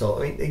 So,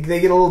 I mean,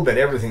 they get a little bit,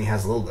 everything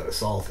has a little bit of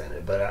salt in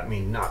it, but I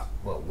mean, not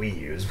what we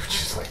use, which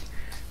is like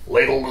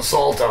ladle the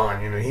salt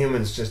on.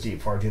 Humans just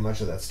eat far too much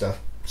of that stuff.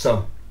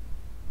 So,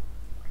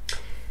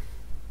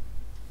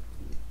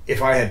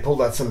 if I had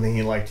pulled out something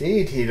he liked to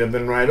eat, he'd have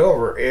been right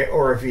over.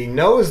 Or if he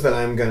knows that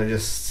I'm going to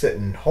just sit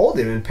and hold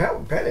him and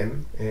pet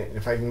him, and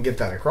if I can get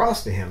that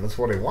across to him, that's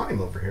what I want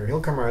him over here,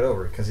 he'll come right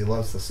over because he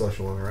loves the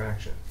social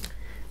interaction.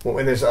 Well,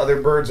 when there's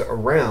other birds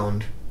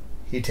around,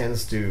 he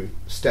tends to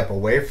step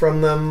away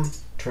from them,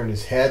 turn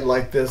his head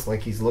like this,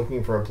 like he's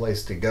looking for a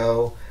place to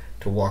go,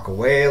 to walk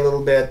away a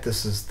little bit.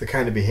 This is the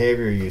kind of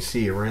behavior you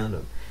see around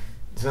him.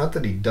 It's not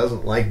that he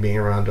doesn't like being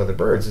around other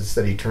birds, it's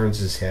that he turns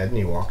his head and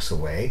he walks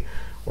away,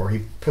 or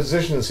he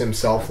positions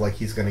himself like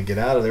he's going to get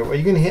out of there. Are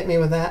you going to hit me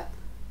with that?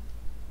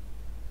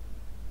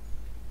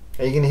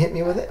 Are you going to hit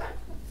me with it?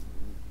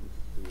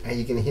 Are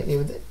you going to hit me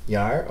with it? You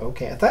are?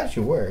 Okay, I thought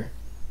you were.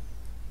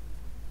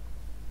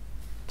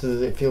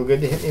 Does it feel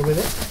good to hit me with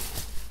it?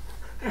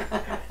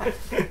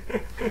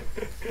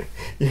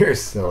 You're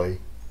silly.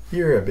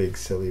 You're a big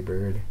silly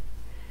bird.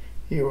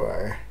 You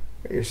are.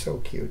 You're so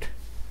cute.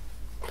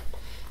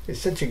 You're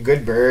such a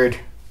good bird.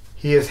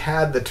 He has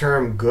had the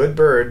term good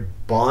bird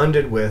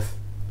bonded with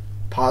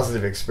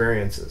positive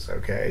experiences,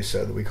 okay?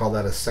 So we call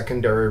that a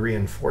secondary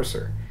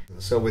reinforcer.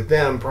 So with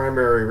them,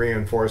 primary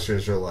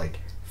reinforcers are like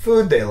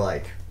food they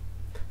like,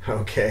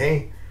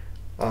 okay?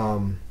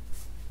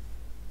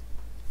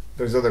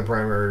 There's other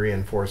primary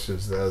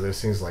reinforcers, though.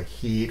 There's things like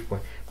heat.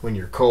 When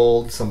you're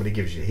cold, somebody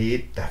gives you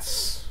heat.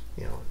 That's,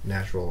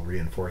 natural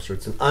reinforcer.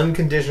 It's an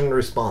unconditioned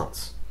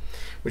response,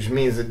 which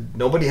means that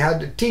nobody had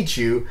to teach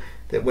you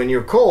that when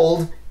you're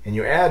cold and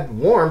you add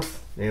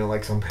warmth,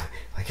 like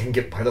I can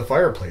get by the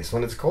fireplace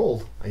when it's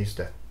cold.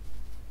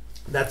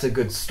 That's a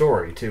good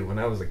story, too. When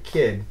I was a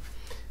kid,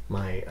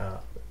 my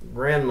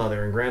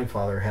grandmother and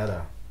grandfather had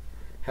a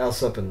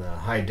house up in the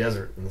high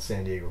desert in the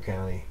San Diego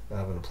County,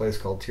 up in a place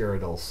called Tierra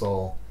del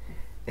Sol.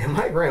 And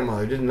my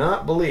grandmother did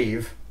not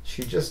believe,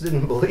 she just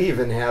didn't believe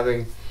in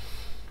having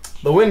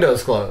the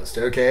windows closed,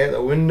 okay?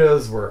 The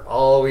windows were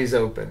always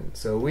open.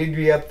 So we'd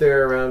be up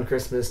there around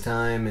Christmas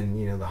time,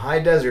 and the high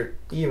desert,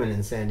 even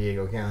in San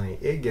Diego County,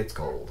 it gets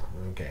cold,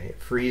 okay?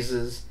 It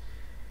freezes.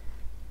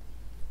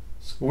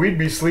 So we'd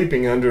be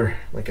sleeping under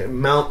like a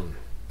mountain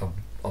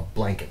of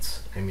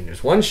blankets. I mean,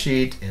 there's one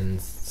sheet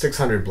and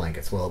 600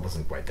 blankets. Well, it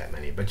wasn't quite that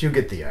many, but you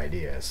get the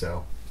idea.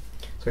 So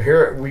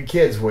here we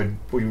kids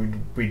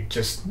we'd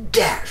just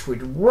dash.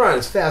 We'd run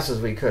as fast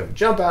as we could.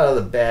 Jump out of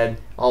the bed,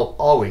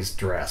 always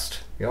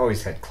dressed. We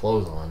always had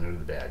clothes on under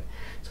the bed.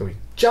 So we'd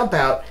jump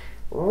out,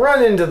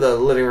 run into the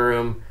living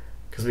room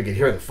because we could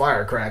hear the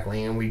fire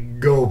crackling, and we'd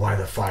go by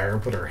the fire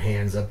and put our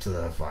hands up to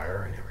the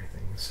fire and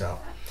everything. So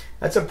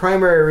that's a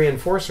primary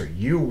reinforcer.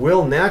 You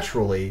will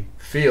naturally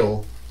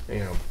feel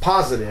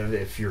positive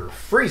if you're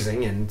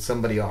freezing and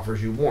somebody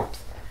offers you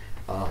warmth.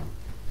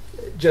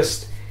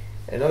 Just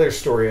another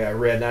story I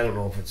read, and I don't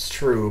know if it's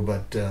true,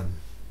 but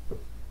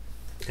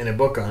in a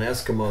book on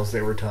Eskimos,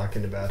 they were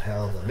talking about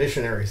how the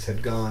missionaries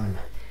had gone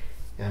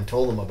and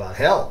told them about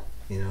hell.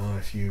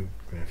 If you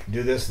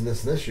do this and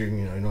this and this, you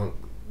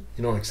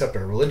don't accept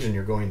our religion,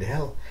 you're going to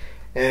hell.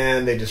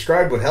 And they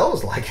described what hell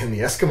was like, and the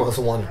Eskimos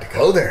wanted to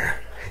go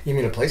there. You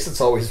mean a place that's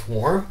always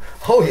warm?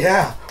 Oh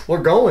yeah,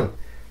 we're going.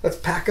 Let's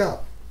pack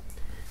up.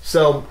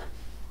 So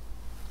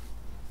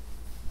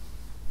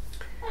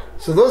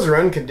those are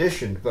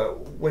unconditioned,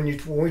 but when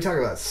we talk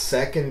about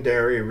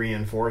secondary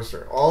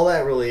reinforcer, all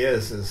that really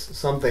is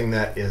something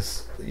that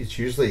it's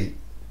usually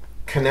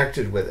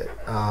connected with it.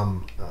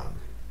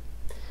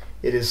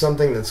 It is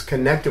something that's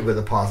connected with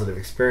a positive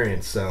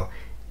experience. So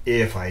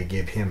if I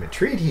give him a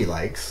treat he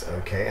likes,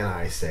 okay, and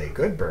I say,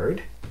 good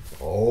bird,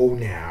 oh,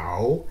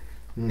 now,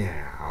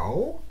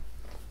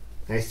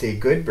 I say,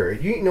 good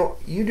bird. You know,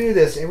 you do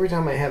this every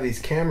time I have these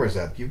cameras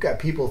up. You've got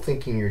people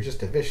thinking you're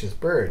just a vicious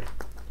bird.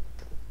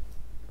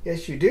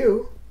 Yes, you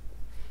do.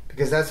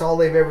 Because that's all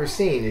they've ever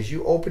seen is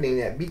you opening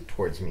that beak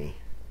towards me.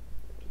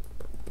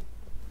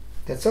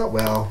 That's all.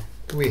 Well,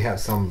 we have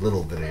some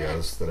little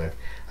videos that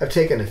I've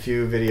taken a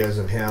few videos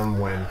of him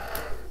when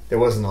there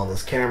wasn't all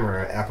this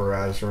camera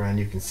apparatus around.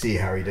 You can see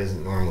how he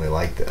doesn't normally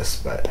like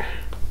this, but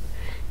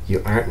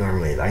you aren't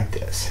normally like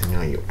this.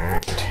 No, you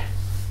aren't.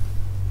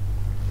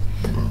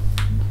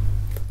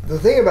 The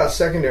thing about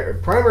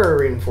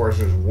primary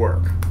reinforcers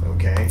work,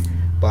 okay?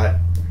 But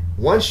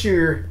once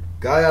you're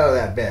got out of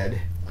that bed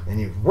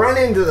and you run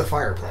into the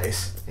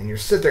fireplace and you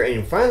sit there and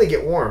you finally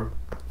get warm,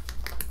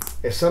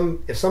 if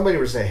somebody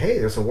were to say, hey,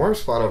 there's a warm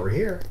spot over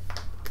here,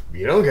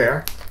 you don't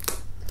care.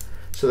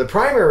 So the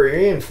primary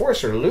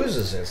reinforcer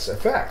loses its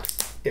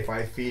effect. If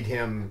I feed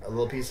him a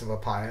little piece of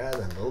papaya,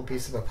 then a little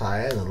piece of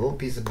papaya, then a little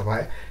piece of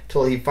papaya,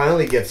 till he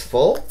finally gets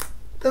full,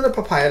 then the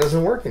papaya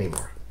doesn't work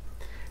anymore.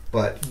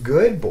 But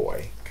good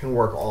boy can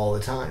work all the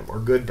time, or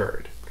good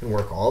bird can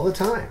work all the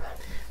time,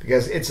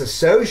 because it's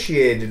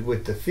associated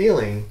with the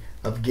feeling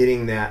of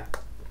getting that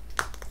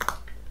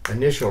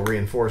initial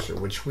reinforcer,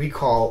 which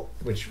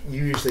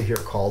you usually hear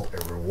called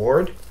a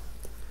reward.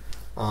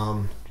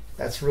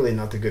 That's really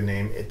not the good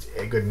name. It's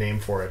a good name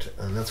for it,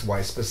 and that's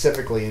why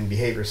specifically in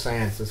behavior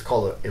science it's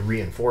called a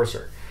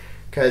reinforcer,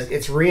 because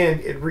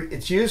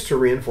it's used to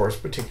reinforce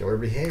particular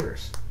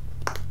behaviors,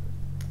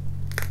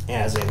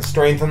 as in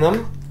strengthen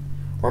them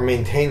or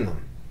maintain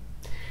them.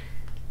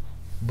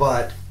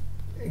 But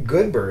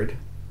good bird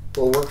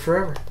will work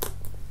forever.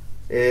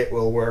 It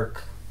will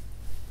work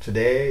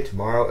today,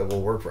 tomorrow. It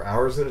will work for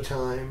hours at a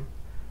time.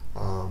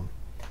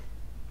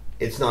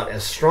 It's not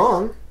as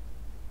strong.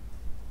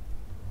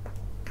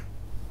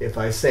 If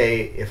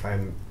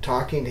I'm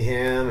talking to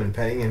him and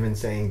petting him and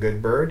saying good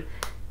bird,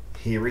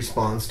 he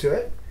responds to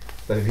it.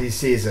 But if he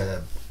sees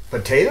a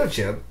potato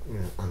chip,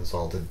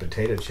 unsalted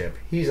potato chip,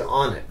 he's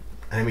on it.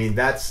 I mean,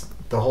 that's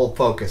the whole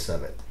focus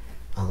of it.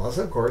 Unless,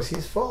 of course,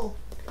 he's full.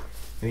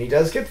 And he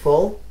does get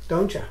full,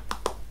 don't you?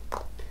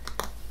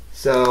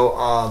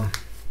 So,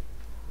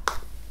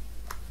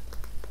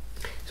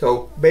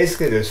 so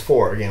basically there's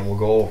four. Again, we'll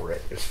go over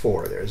it. There's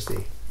four.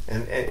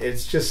 And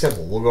it's just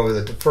simple. We'll go over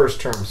the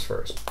first terms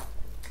first.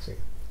 See,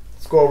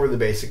 let's go over the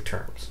basic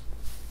terms.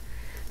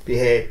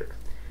 Behavior.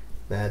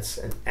 That's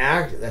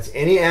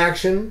any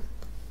action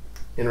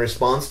in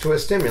response to a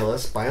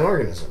stimulus by an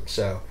organism.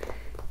 So,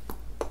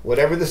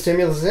 whatever the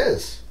stimulus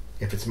is,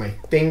 if it's my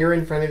finger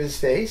in front of his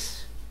face,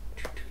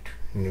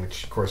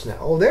 which of course now,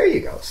 oh, there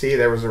you go. See,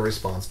 there was a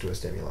response to a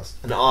stimulus,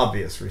 an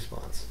obvious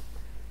response,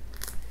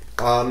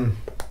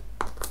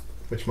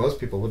 which most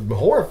people would be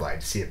horrified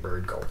to see a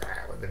bird go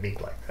with a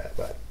beak like that.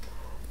 But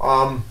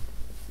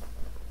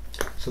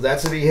so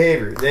that's a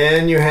behavior.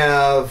 Then you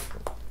have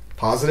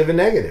positive and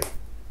negative.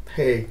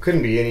 Hey, it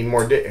couldn't be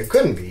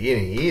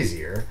any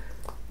easier.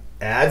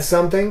 Add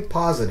something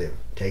positive,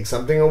 take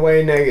something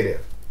away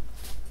negative.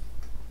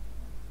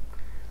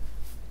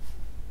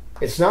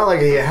 It's not like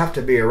you have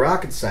to be a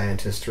rocket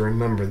scientist to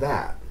remember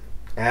that.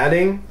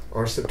 Adding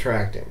or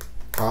subtracting.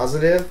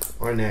 Positive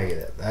or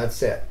negative.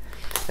 That's it.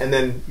 And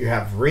then you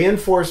have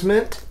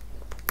reinforcement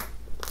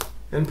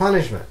and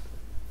punishment.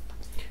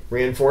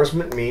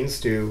 Reinforcement means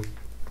to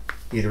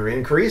either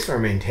increase or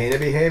maintain a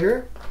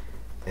behavior.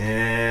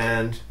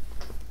 And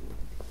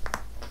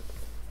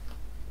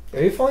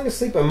are you falling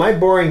asleep? Am I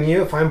boring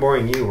you? If I'm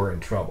boring you, we're in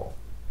trouble.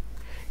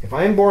 If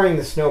I'm boring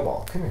the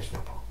snowball, come here,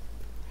 snowball.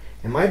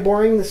 Am I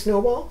boring the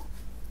snowball?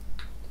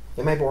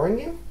 Am I boring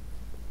you?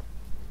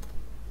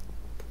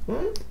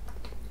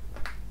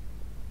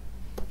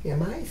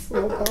 Am I,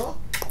 snowball?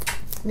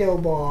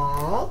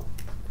 Snowball?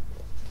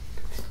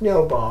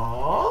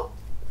 Snowball?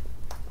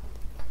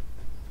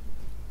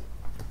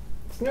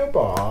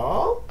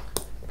 Snowball?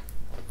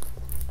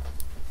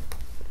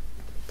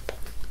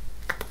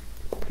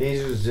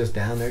 He's just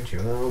down there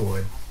chewing on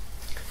wood.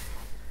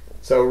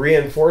 So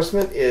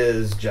reinforcement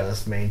is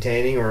just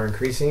maintaining or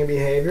increasing a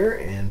behavior,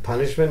 and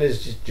punishment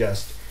is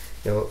just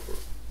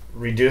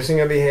reducing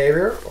a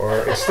behavior or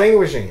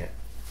extinguishing it.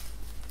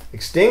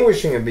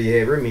 Extinguishing a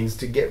behavior means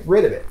to get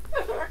rid of it.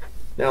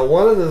 Now,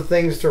 one of the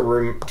things to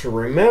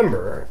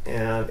remember,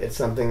 and it's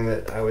something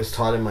that I was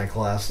taught in my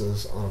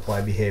classes on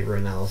applied behavior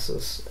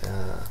analysis,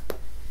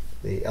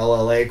 the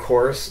LLA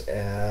course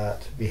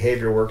at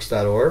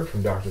behaviorworks.org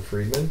from Dr.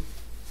 Friedman,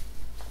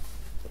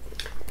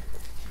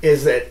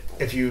 is that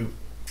if you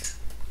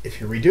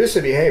reduce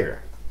a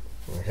behavior,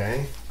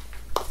 okay,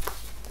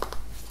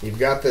 you've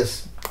got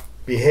this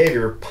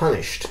behavior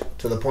punished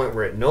to the point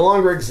where it no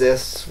longer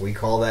exists. We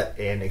call that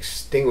an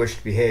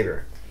extinguished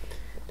behavior.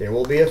 There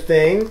will be a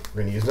thing,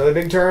 we're going to use another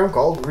big term,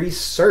 called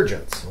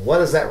resurgence. What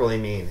does that really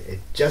mean?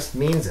 It just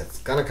means it's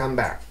going to come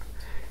back.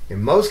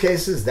 In most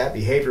cases, that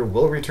behavior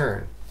will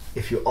return.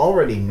 If you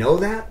already know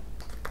that,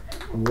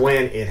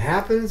 when it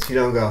happens, you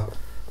don't go,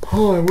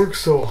 oh, I worked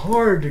so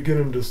hard to get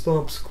him to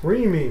stop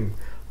screaming.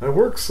 I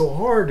worked so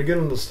hard to get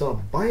him to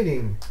stop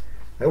biting.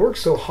 I worked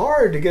so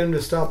hard to get him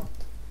to stop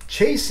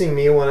chasing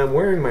me when I'm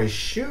wearing my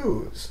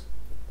shoes.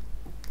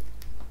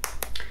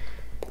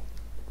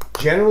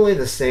 Generally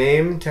the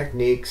same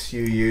techniques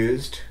you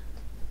used,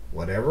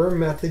 whatever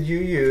method you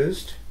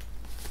used,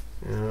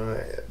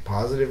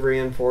 positive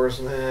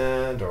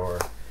reinforcement or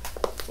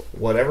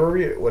whatever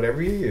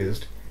you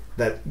used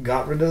that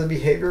got rid of the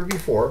behavior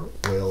before,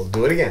 will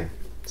do it again.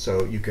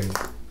 So you can,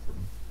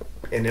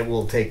 and it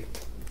will take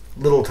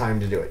little time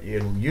to do it.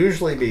 It'll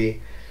usually be,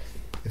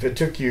 if it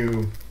took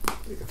you,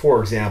 for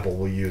example,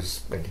 we'll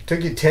use, like it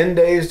took you 10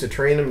 days to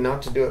train them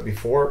not to do it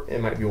before, it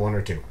might be 1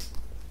 or 2.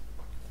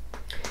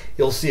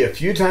 You'll see a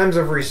few times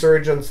of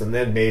resurgence, and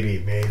then maybe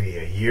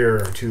a year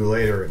or 2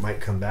 later it might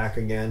come back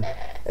again.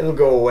 It'll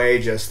go away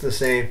just the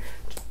same.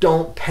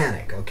 Don't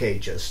panic, okay?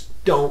 Just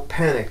don't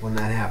panic when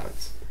that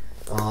happens.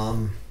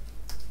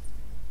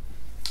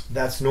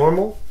 That's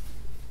normal.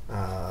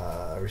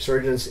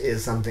 Resurgence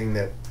is something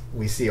that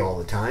we see all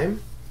the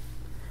time.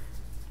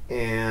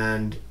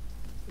 And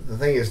the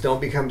thing is, don't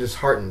become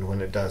disheartened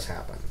when it does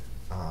happen.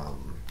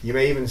 You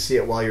may even see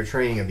it while you're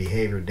training a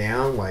behavior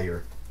down, while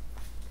you're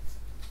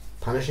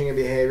punishing a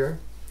behavior.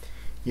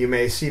 You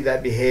may see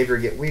that behavior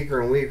get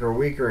weaker and weaker and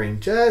weaker and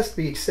just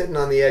be sitting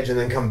on the edge and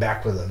then come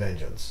back with a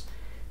vengeance.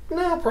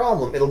 No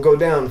problem. It'll go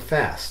down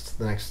fast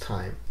the next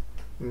time.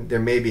 There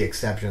may be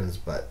exceptions,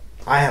 but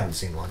I haven't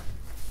seen one.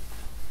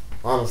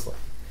 Honestly.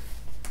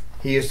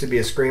 He used to be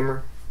a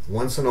screamer.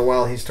 Once in a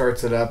while he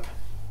starts it up.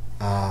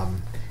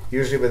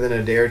 Usually within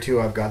a day or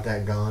 2 I've got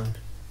that gone.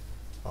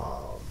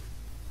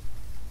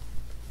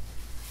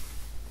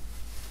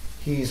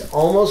 He's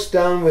almost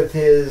done with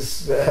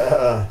his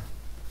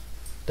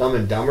Dumb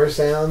and Dumber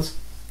sounds.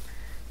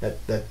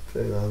 The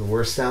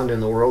worst sound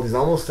in the world. He's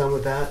almost done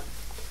with that.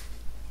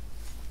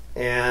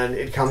 And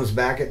it comes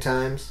back at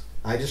times.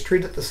 I just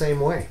treat it the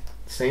same way.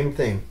 Same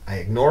thing. I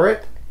ignore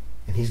it,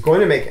 and he's going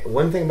to make it.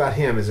 One thing about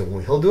him is that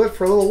he'll do it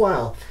for a little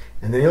while,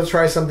 and then he'll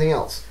try something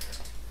else.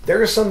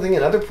 There is something,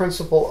 another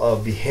principle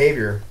of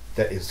behavior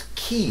that is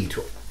key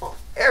to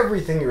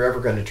everything you're ever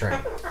going to train.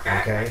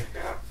 Okay?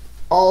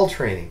 All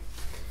training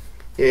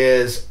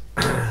is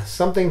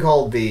something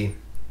called the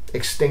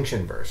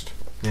extinction burst.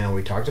 Now,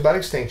 we talked about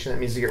extinction. That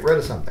means to get rid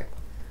of something.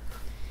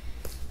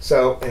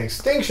 So, an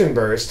extinction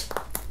burst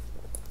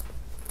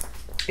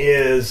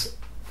is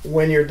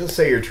when you're, let's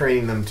say you're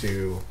training them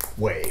to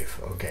wave,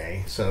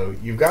 okay? So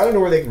you've got to know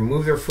where they can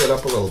move their foot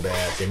up a little bit.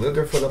 They move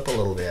their foot up a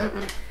little bit.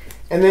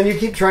 And then you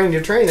keep trying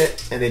to train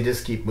it, and they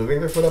just keep moving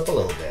their foot up a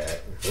little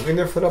bit, moving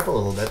their foot up a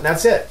little bit, and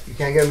that's it. You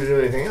can't get them to do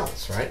anything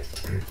else, right?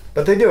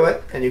 But they do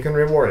it, and you can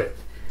reward it.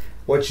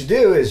 What you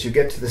do is you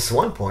get to this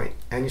one point,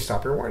 and you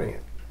stop rewarding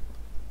it.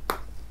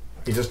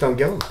 You just don't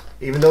give them,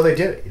 even though they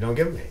did it. You don't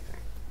give them anything.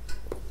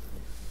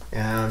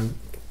 And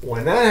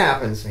when that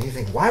happens, and you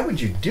think, why would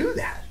you do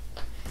that?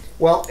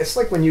 Well, it's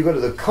like when you go to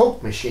the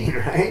Coke machine,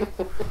 right?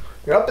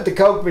 You're up at the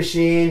Coke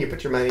machine, you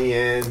put your money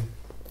in,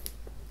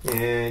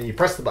 and you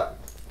press the button.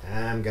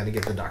 I'm going to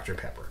get the Dr.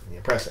 Pepper. And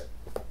you press it.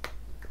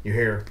 You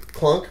hear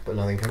clunk, but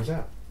nothing comes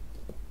out.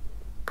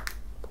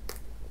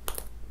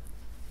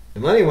 The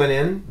money went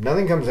in,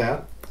 nothing comes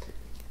out.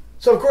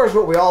 So, of course,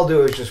 what we all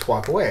do is just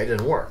walk away. It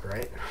didn't work,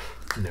 right?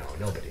 No,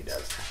 nobody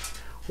does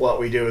that. What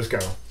we do is go,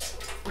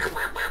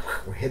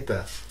 we hit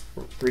the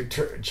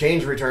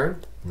change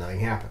return,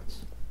 nothing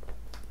happens.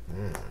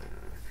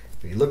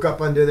 You look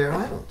up under there,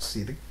 I don't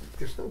see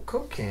there's no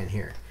Coke can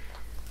here.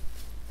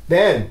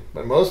 Then,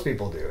 what most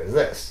people do is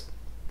this.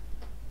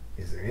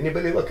 Is there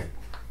anybody looking?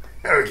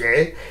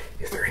 Okay.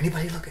 Is there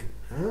anybody looking?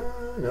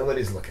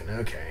 Nobody's looking.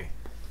 Okay.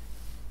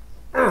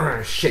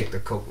 Shake the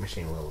Coke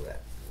machine a little bit.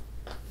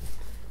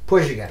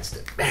 Push against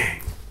it.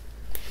 Bang.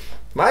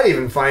 Might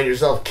even find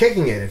yourself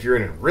kicking it if you're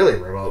in a really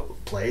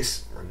remote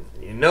place.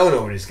 You know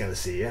nobody's going to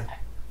see you.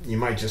 You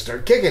might just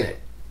start kicking it.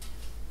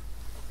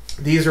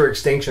 These are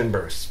extinction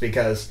bursts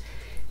because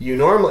you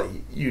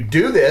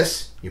do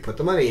this, you put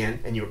the money in,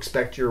 and you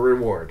expect your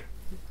reward.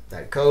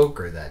 That Coke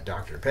or that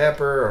Dr.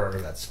 Pepper or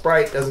that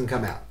Sprite doesn't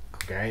come out.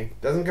 Okay?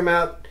 Doesn't come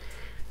out.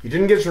 You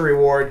didn't get your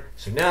reward,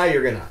 so now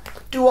you're going to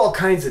do all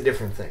kinds of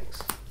different things.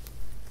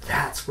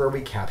 That's where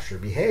we capture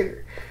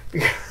behavior.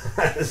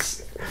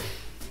 Because,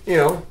 you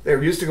know,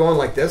 they're used to going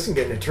like this and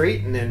getting a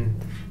treat, and then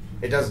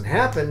it doesn't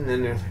happen, and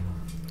then they're like,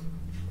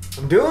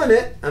 I'm doing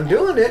it. I'm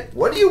doing it.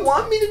 What do you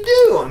want me to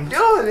do? I'm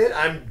doing it.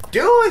 I'm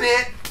doing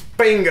it.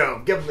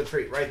 Bingo. Give them the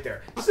treat right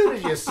there. As soon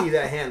as you see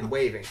that hand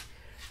waving.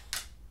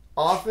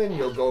 Often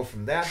you'll go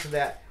from that to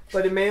that,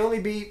 but it may only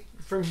be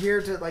from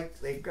here to, like,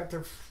 they've got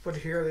their foot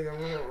here,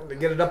 they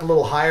get it up a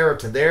little higher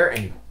to there,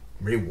 and you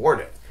reward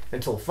it.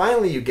 Until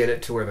finally you get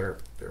it to where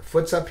their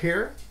foot's up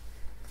here,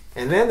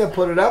 and then they'll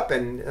put it up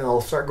and they'll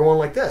start going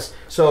like this.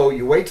 So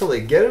you wait till they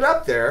get it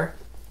up there,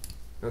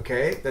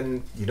 okay,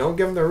 then you don't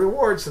give them the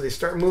reward, so they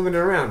start moving it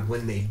around.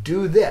 When they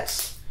do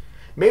this,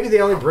 maybe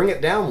they only bring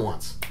it down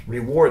once,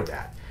 reward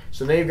that.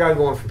 So now you've got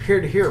going from here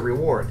to here,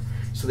 reward.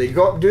 So they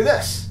go up and do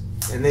this.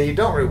 and then you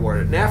don't reward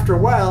it. And after a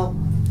while,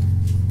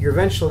 you're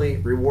eventually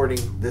rewarding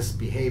this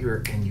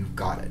behavior, and you've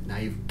got it. Now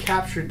you've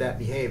captured that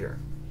behavior.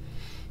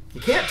 You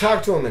can't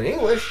talk to them in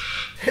English.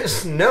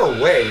 There's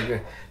no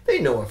way. They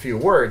know a few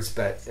words,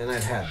 and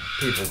I've had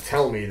people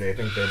tell me they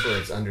think their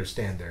birds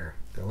understand their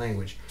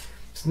language.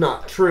 It's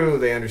not true.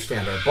 They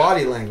understand our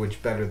body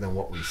language better than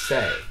what we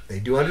say.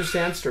 They do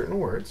understand certain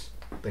words.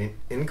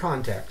 In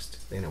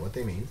context, they know what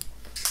they mean.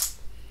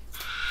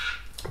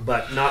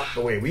 But not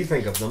the way we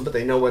think of them, but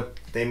they know what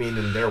they mean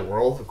in their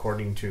world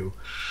according to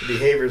the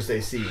behaviors they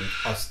see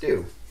us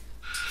do.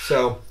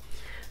 So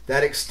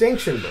that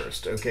extinction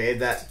burst, okay,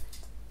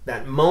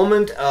 that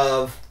moment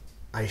of,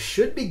 I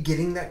should be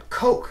getting that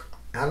Coke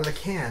out of the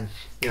can.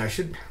 You know,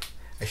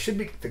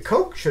 the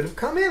Coke should have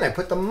come in. I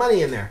put the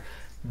money in there.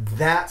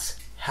 That's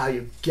how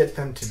you get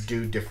them to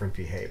do different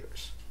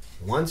behaviors.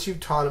 Once you've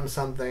taught them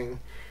something,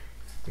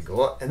 you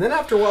go up, and then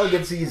after a while it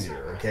gets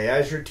easier, okay,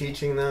 as you're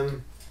teaching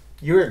them.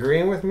 You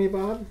agreeing with me,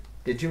 Bob?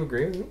 Did you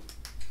agree with me?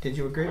 Did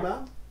you agree,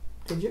 Bob?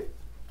 Did you?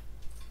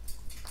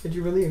 Did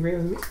you really agree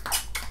with me?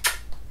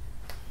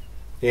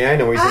 Yeah, I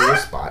know he's in your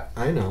spot.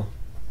 I know.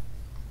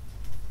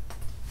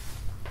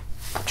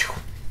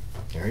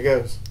 There he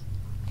goes.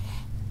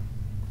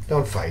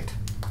 Don't fight.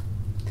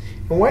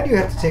 And why do you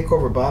have to take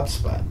over Bob's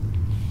spot?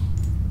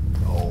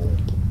 Oh,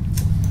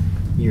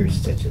 you're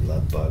such a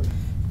love bug.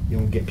 You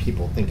don't get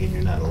people thinking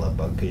you're not a love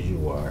bug, because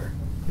you are.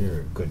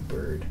 You're a good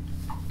bird.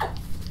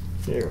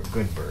 You're a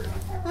good bird.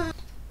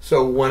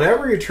 So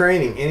whenever you're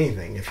training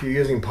anything, if you're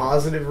using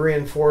positive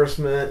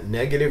reinforcement,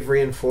 negative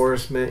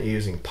reinforcement, you're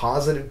using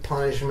positive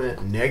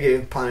punishment,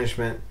 negative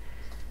punishment,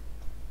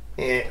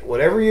 and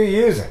whatever you're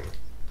using,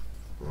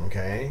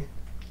 okay,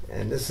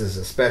 and this is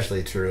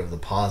especially true of the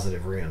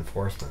positive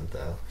reinforcement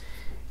though,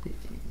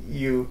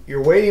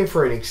 you're waiting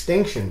for an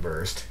extinction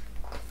burst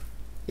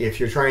if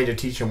you're trying to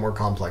teach a more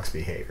complex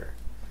behavior,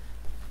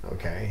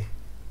 okay?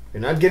 You're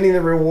not getting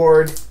the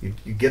reward.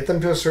 You get them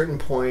to a certain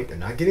point. They're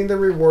not getting the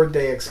reward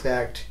they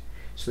expect.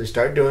 So they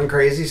start doing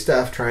crazy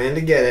stuff, trying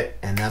to get it,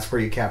 and that's where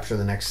you capture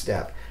the next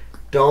step.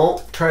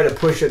 Don't try to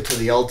push it to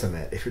the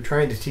ultimate. If you're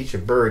trying to teach a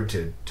bird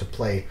to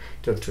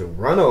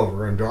run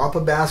over and drop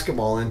a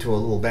basketball into a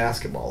little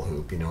basketball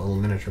hoop, you know, a little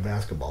miniature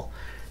basketball,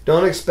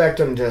 don't expect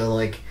them to,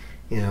 like,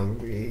 you know,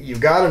 you've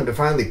got them to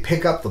finally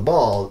pick up the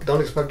ball. Don't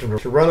expect them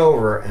to run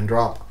over and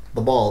drop the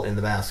ball in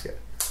the basket.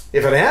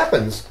 If it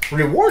happens,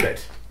 reward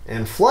it.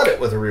 And flood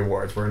it with the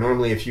rewards, where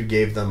normally if you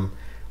gave them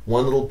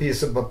one little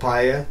piece of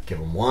papaya, give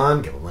them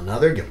one, give them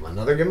another, give them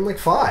another, give them like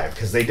 5,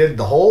 because they did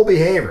the whole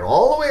behavior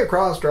all the way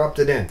across, dropped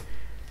it in.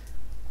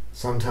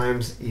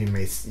 Sometimes you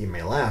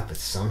may laugh, but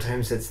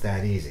sometimes it's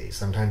that easy.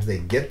 Sometimes they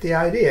get the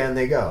idea and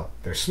they go.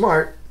 They're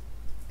smart.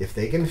 If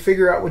they can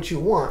figure out what you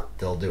want,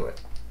 they'll do it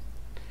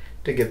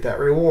to get that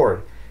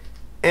reward.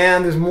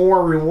 And there's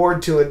more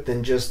reward to it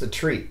than just the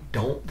treat.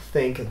 Don't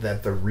think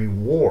that the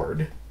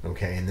reward,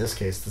 okay, in this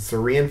case, it's the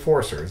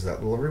reinforcers,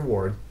 that little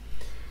reward.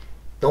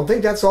 Don't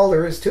think that's all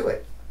there is to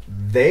it.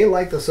 They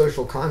like the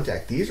social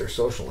contact. These are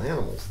social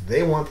animals.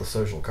 They want the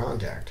social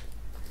contact.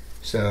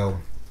 So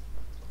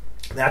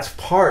that's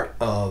part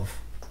of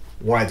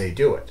why they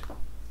do it.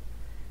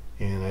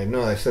 And I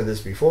know I've said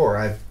this before.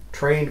 I've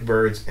trained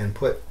birds and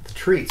put the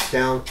treats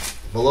down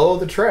below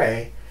the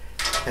tray,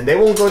 and they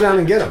won't go down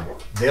and get them.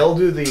 They'll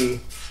do the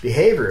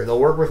behavior. They'll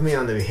work with me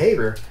on the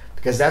behavior,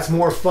 because that's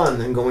more fun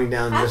than going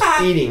down and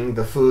just eating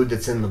the food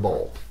that's in the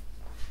bowl.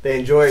 They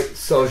enjoy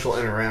social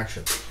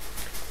interaction.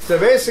 So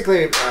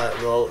basically,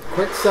 the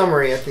quick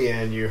summary at the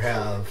end, you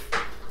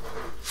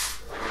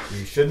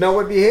should know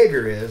what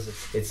behavior is.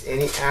 It's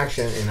any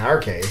action, in our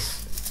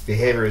case,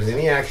 behavior is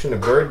any action a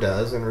bird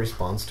does in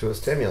response to a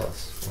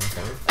stimulus.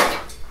 Okay?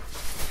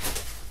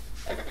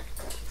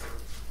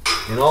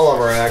 And all of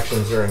our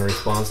actions are in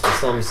response to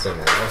some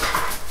stimulus.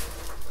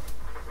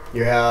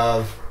 You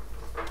have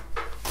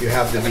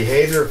the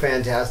behavior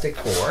Fantastic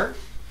Four.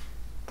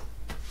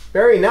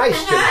 Very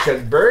nice,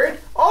 Chug Bird.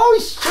 Oh,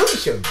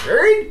 Chug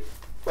Bird.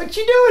 What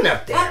you doing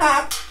up there?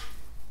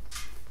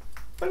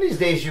 One of these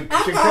days you should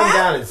come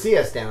down and see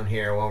us down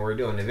here while we're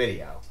doing the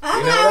video. You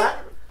know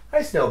that?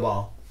 Hi,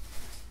 Snowball.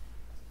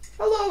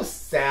 Hello,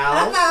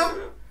 Sal.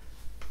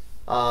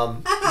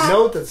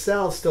 Note that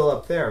Sal's still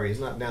up there. He's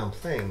not down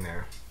playing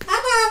there.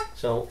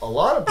 So a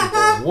lot of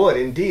people would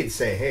indeed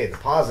say, hey, the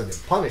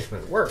positive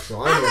punishment works,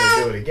 so I'm going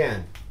to do it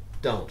again.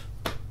 Don't.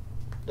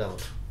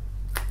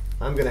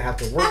 I'm going to have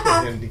to work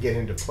with him to get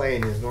him to play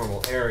in his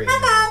normal area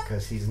now,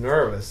 because he's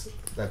nervous.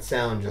 That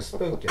sound just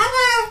spooked him.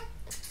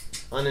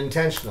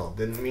 Unintentional.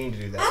 Didn't mean to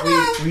do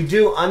that. We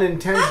do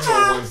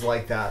unintentional ones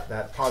like that,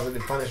 that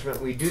positive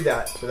punishment. We do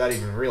that without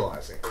even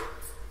realizing.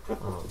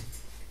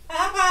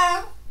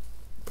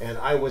 And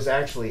I was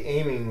actually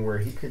aiming where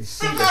he could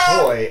see the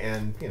toy,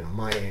 and, you know,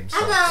 my aim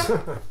sucks.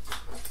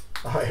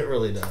 Oh, it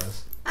really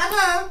does.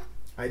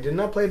 I did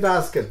not play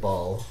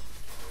basketball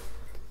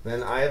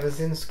when I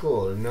was in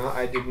school. No,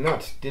 I did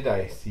not. Did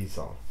I,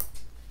 Cecil?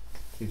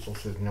 Cecil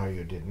says, no,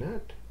 you did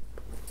not.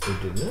 You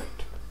did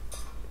not.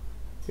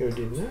 You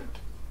did not.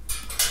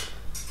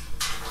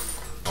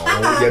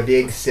 Oh, you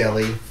big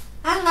silly.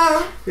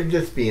 You're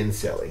just being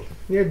silly.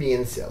 You're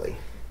being silly.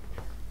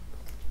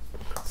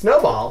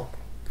 Snowball.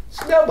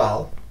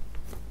 Snowball.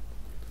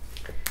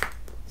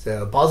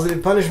 So,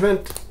 positive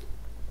punishment.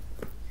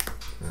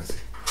 Let's see.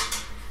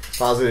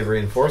 Positive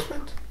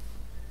reinforcement.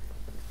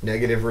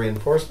 Negative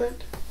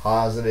reinforcement.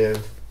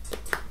 Positive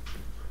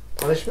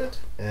punishment.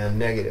 And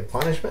negative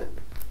punishment.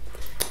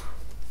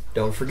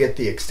 Don't forget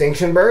the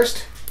extinction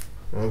burst.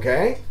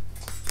 Okay?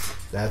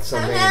 That's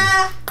something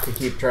to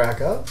keep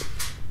track of.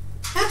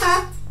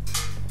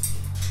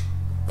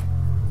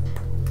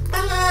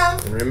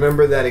 And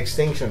remember that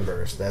extinction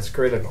burst. That's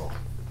critical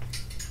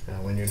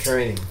when you're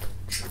training.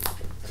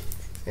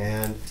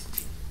 And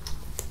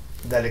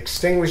that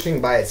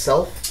extinguishing by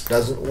itself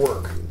doesn't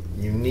work.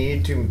 You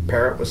need to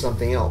pair it with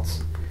something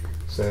else.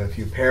 So if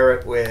you pair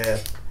it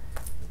with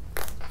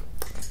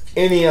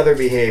any other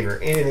behavior,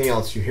 anything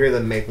else, you hear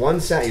them make one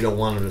sound, you don't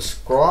want them to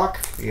squawk,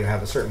 you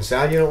have a certain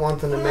sound you don't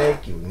want them to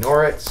make, you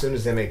ignore it. As soon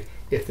as they make,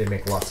 if they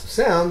make lots of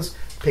sounds,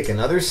 pick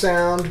another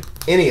sound,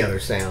 any other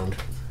sound,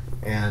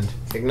 and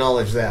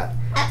acknowledge that.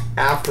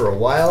 After a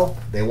while,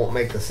 they won't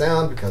make the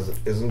sound because it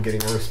isn't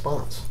getting a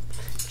response.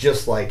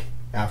 Just like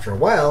after a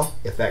while,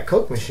 if that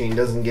Coke machine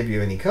doesn't give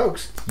you any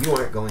Cokes, you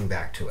aren't going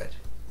back to it.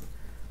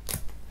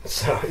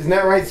 So, isn't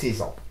that right,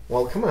 Cecil?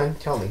 Well, come on,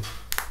 tell me.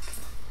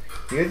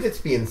 You're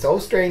just being so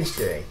strange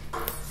today.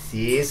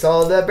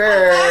 Cecil the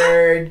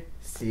bird.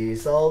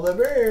 Cecil the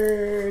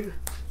bird.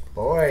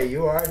 Boy,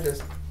 you are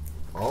just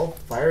all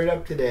fired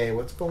up today.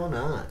 What's going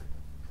on?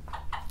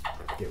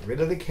 Get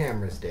rid of the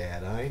cameras,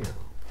 Dad. I know.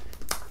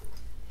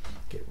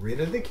 Get rid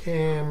of the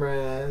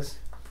cameras.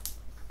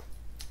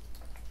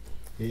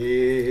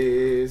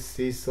 Here's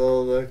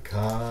Cecil the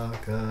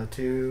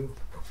cockatoo.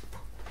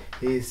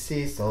 He's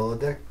Cecil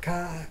the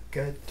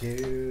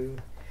cockatoo.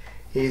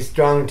 He's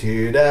strung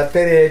to the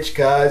finish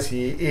 'cause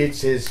he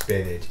eats his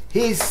spinach.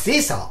 He's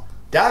Cecil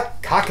the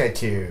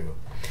cockatoo.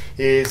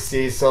 He's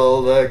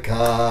Cecil the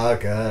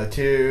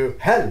cockatoo.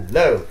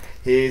 Hello.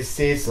 He's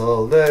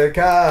Cecil the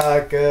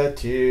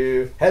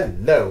cockatoo.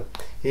 Hello.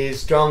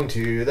 He's strung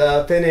to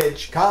the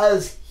finish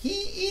 'cause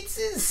he eats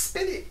his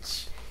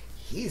spinach.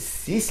 He's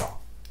Cecil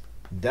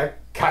the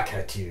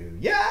cockatoo.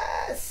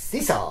 Yes,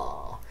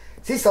 Cecil.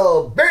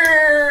 Cecil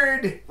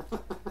bird.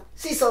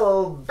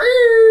 Cecil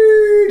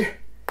bird.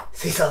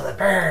 Cecil the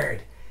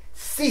bird.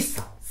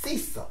 Cecil,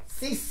 Cecil,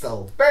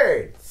 Cecil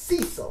bird.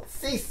 Cecil,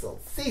 Cecil,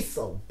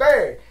 Cecil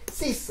bird.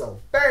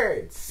 Cecil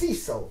bird.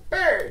 Cecil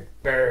bird.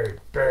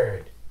 Bird,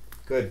 bird.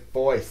 Good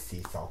boy,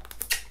 Cecil.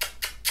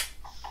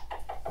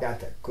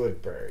 That's a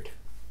good bird.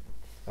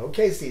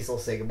 Okay, Cecil,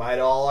 say goodbye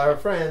to all our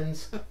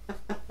friends.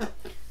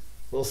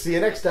 We'll see you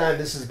next time.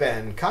 This has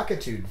been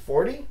Cockatude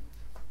 40.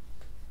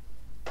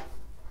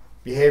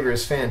 Behavior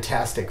is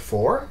Fantastic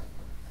 4.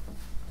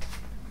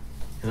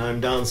 And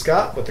I'm Don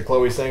Scott with the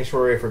Chloe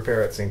Sanctuary for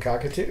Parrots and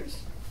Cockatoos.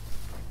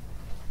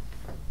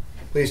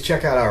 Please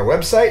check out our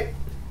website.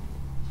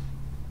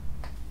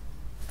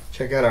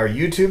 Check out our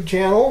YouTube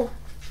channel.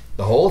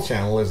 The whole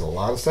channel, there's a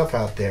lot of stuff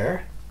out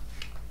there.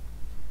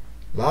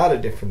 A lot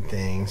of different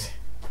things.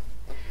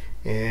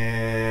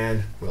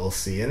 And we'll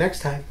see you next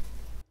time.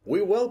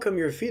 We welcome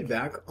your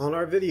feedback on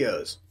our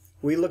videos.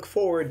 We look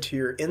forward to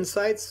your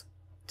insights,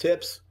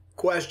 tips,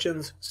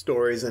 questions,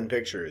 stories, and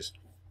pictures.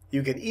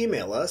 You can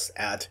email us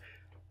at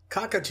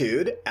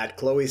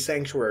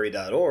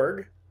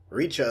cockatude@chloesanctuary.org,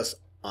 reach us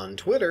on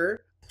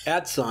Twitter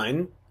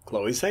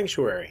 @Chloe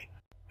Sanctuary,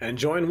 and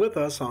join with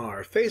us on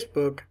our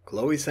Facebook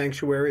Chloe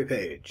Sanctuary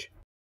page.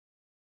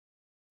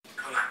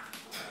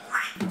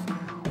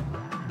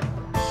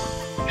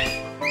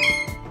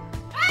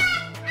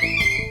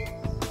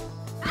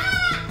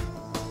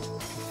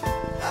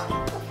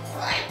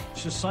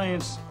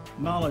 Science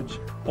knowledge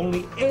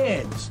only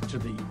adds to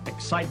the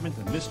excitement,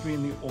 the mystery,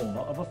 and the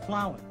awe of a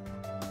flower.